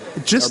ones.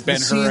 Just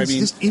Ben Hur.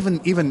 Just even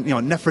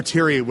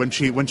Nefertiti when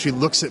she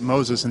looks at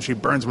Moses and she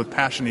burns with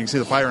passion. You can see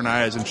the fire in her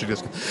eyes, and she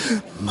just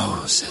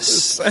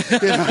Moses.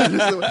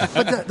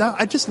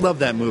 I just love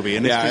that movie,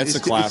 and it's a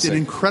classic. It's an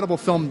incredible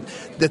film.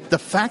 That the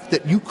fact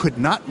that you could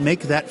not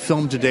make that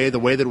film today the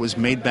way that it was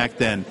made back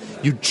then,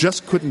 you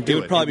just couldn't do it.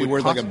 It would probably be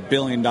worth like $1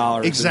 billion.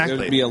 Exactly, it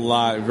would be a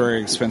lot,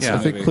 very expensive. I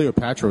think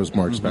Cleopatra was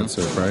more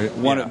expensive, right?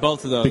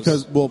 Both of those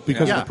because of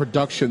the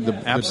production, the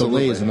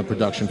delays in the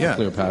production for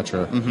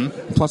Cleopatra,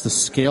 plus the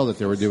scale that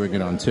they were doing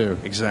it on too.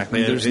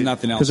 Exactly, there's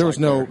nothing else because there was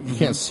you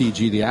can't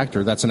CG the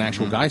actor. That's an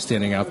actual guy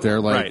standing out there,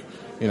 like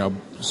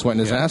sweating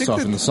his ass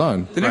off in the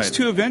sun. The next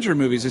two Avenger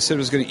movies, they said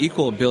was going to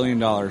equal $1 billion.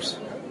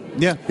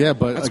 Yeah,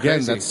 but that's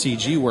again, that's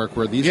CG work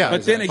where these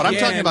guys... But I'm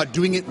talking about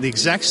doing it in the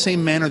exact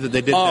same manner that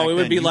they did back then. It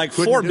would be like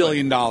 $4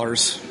 billion.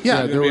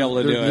 Yeah, to be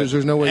able to do it.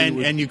 There's no way...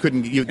 And you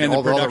couldn't...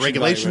 all the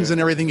regulations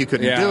and everything, you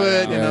couldn't do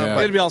it.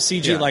 It'd be all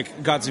CG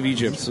like Gods of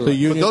Egypt. So.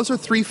 But those are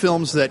three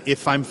films that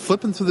if I'm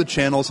flipping through the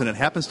channels and it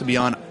happens to be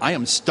on, I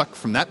am stuck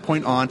from that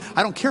point on.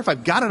 I don't care if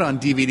I've got it on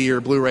DVD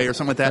or Blu-ray or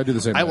something like that. I do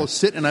the same I will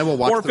sit and I will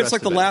watch Or if it's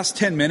like the last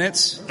 10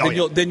 minutes,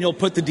 then you'll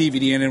put the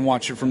DVD in and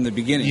watch it from the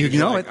beginning. You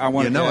know it. I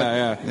want to know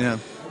it. Yeah.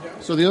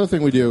 So the other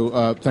thing we do,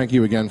 thank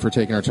you again for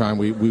taking our time.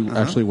 We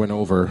actually went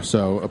over,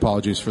 so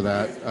apologies for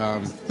that.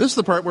 This is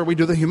the part where we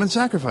do the human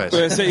sacrifice.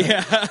 Done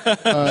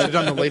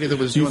the lady that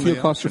was do you doing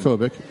feel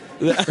claustrophobic?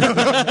 Do you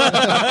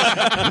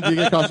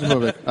get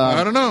claustrophobic?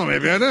 I don't know.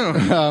 Maybe I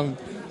do.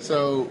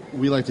 So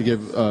we like to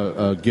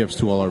give gifts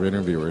to all our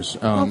interviewers,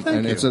 thank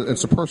you.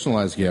 It's a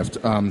personalized gift.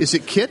 Is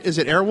it Kit? Is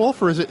it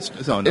Airwolf? Or is it?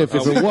 No. If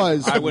it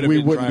was,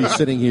 we wouldn't be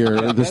sitting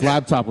here. This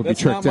laptop would be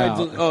tricked out.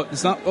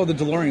 It's not. The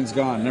DeLorean's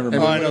gone. Never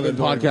mind. I know they're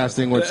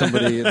podcasting with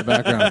somebody in the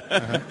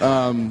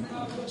background.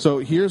 So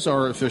here's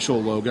our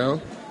official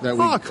logo that we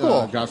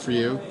got for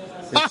you.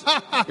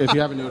 If you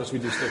haven't noticed, we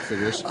do stick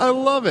figures. I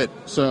love it.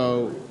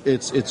 So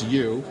it's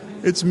you.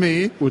 It's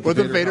me with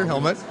a Vader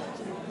helmet.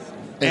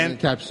 And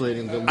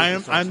encapsulating the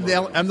LucasArts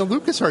I'm the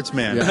LucasArts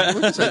man. Yeah.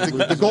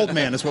 The gold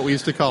man is what we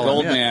used to call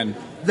gold him. Man.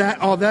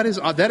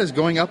 That is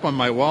going up on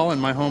my wall in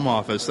my home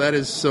office. That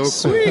is so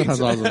sweet.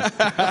 That's awesome.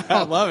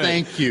 I love it.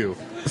 Thank you.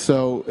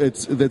 So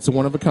it's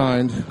one of a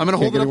kind. I'm going to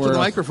hold it up to the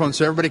microphone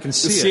so everybody can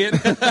see it.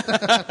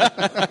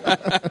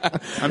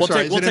 I'm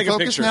sorry. Is it in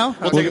focus now?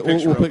 We'll take a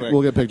picture.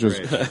 We'll get pictures.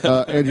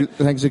 Andrew,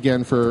 thanks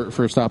again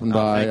for stopping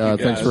by.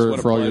 Thanks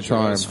for all your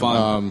time. It was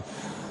fun.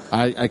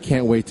 I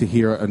can't wait to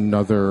hear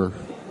another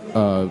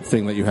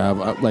thing that you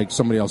have, like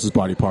somebody else's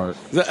body part.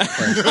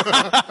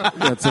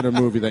 That's in a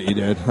movie that you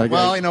did.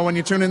 When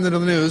you tune into the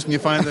news and you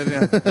find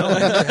that what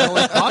the hell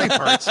is body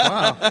parts?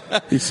 Wow.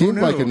 He seemed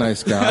like a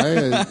nice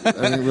guy. I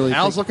didn't really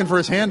Al's looking for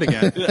his hand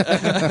again.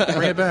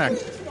 Bring it back.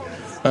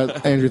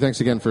 Andrew,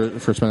 thanks again for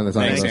spending the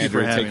time with us. Thanks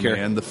for having me.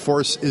 And the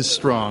force is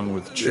strong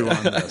with Chew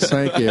on this.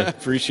 Thank you.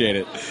 Appreciate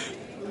it.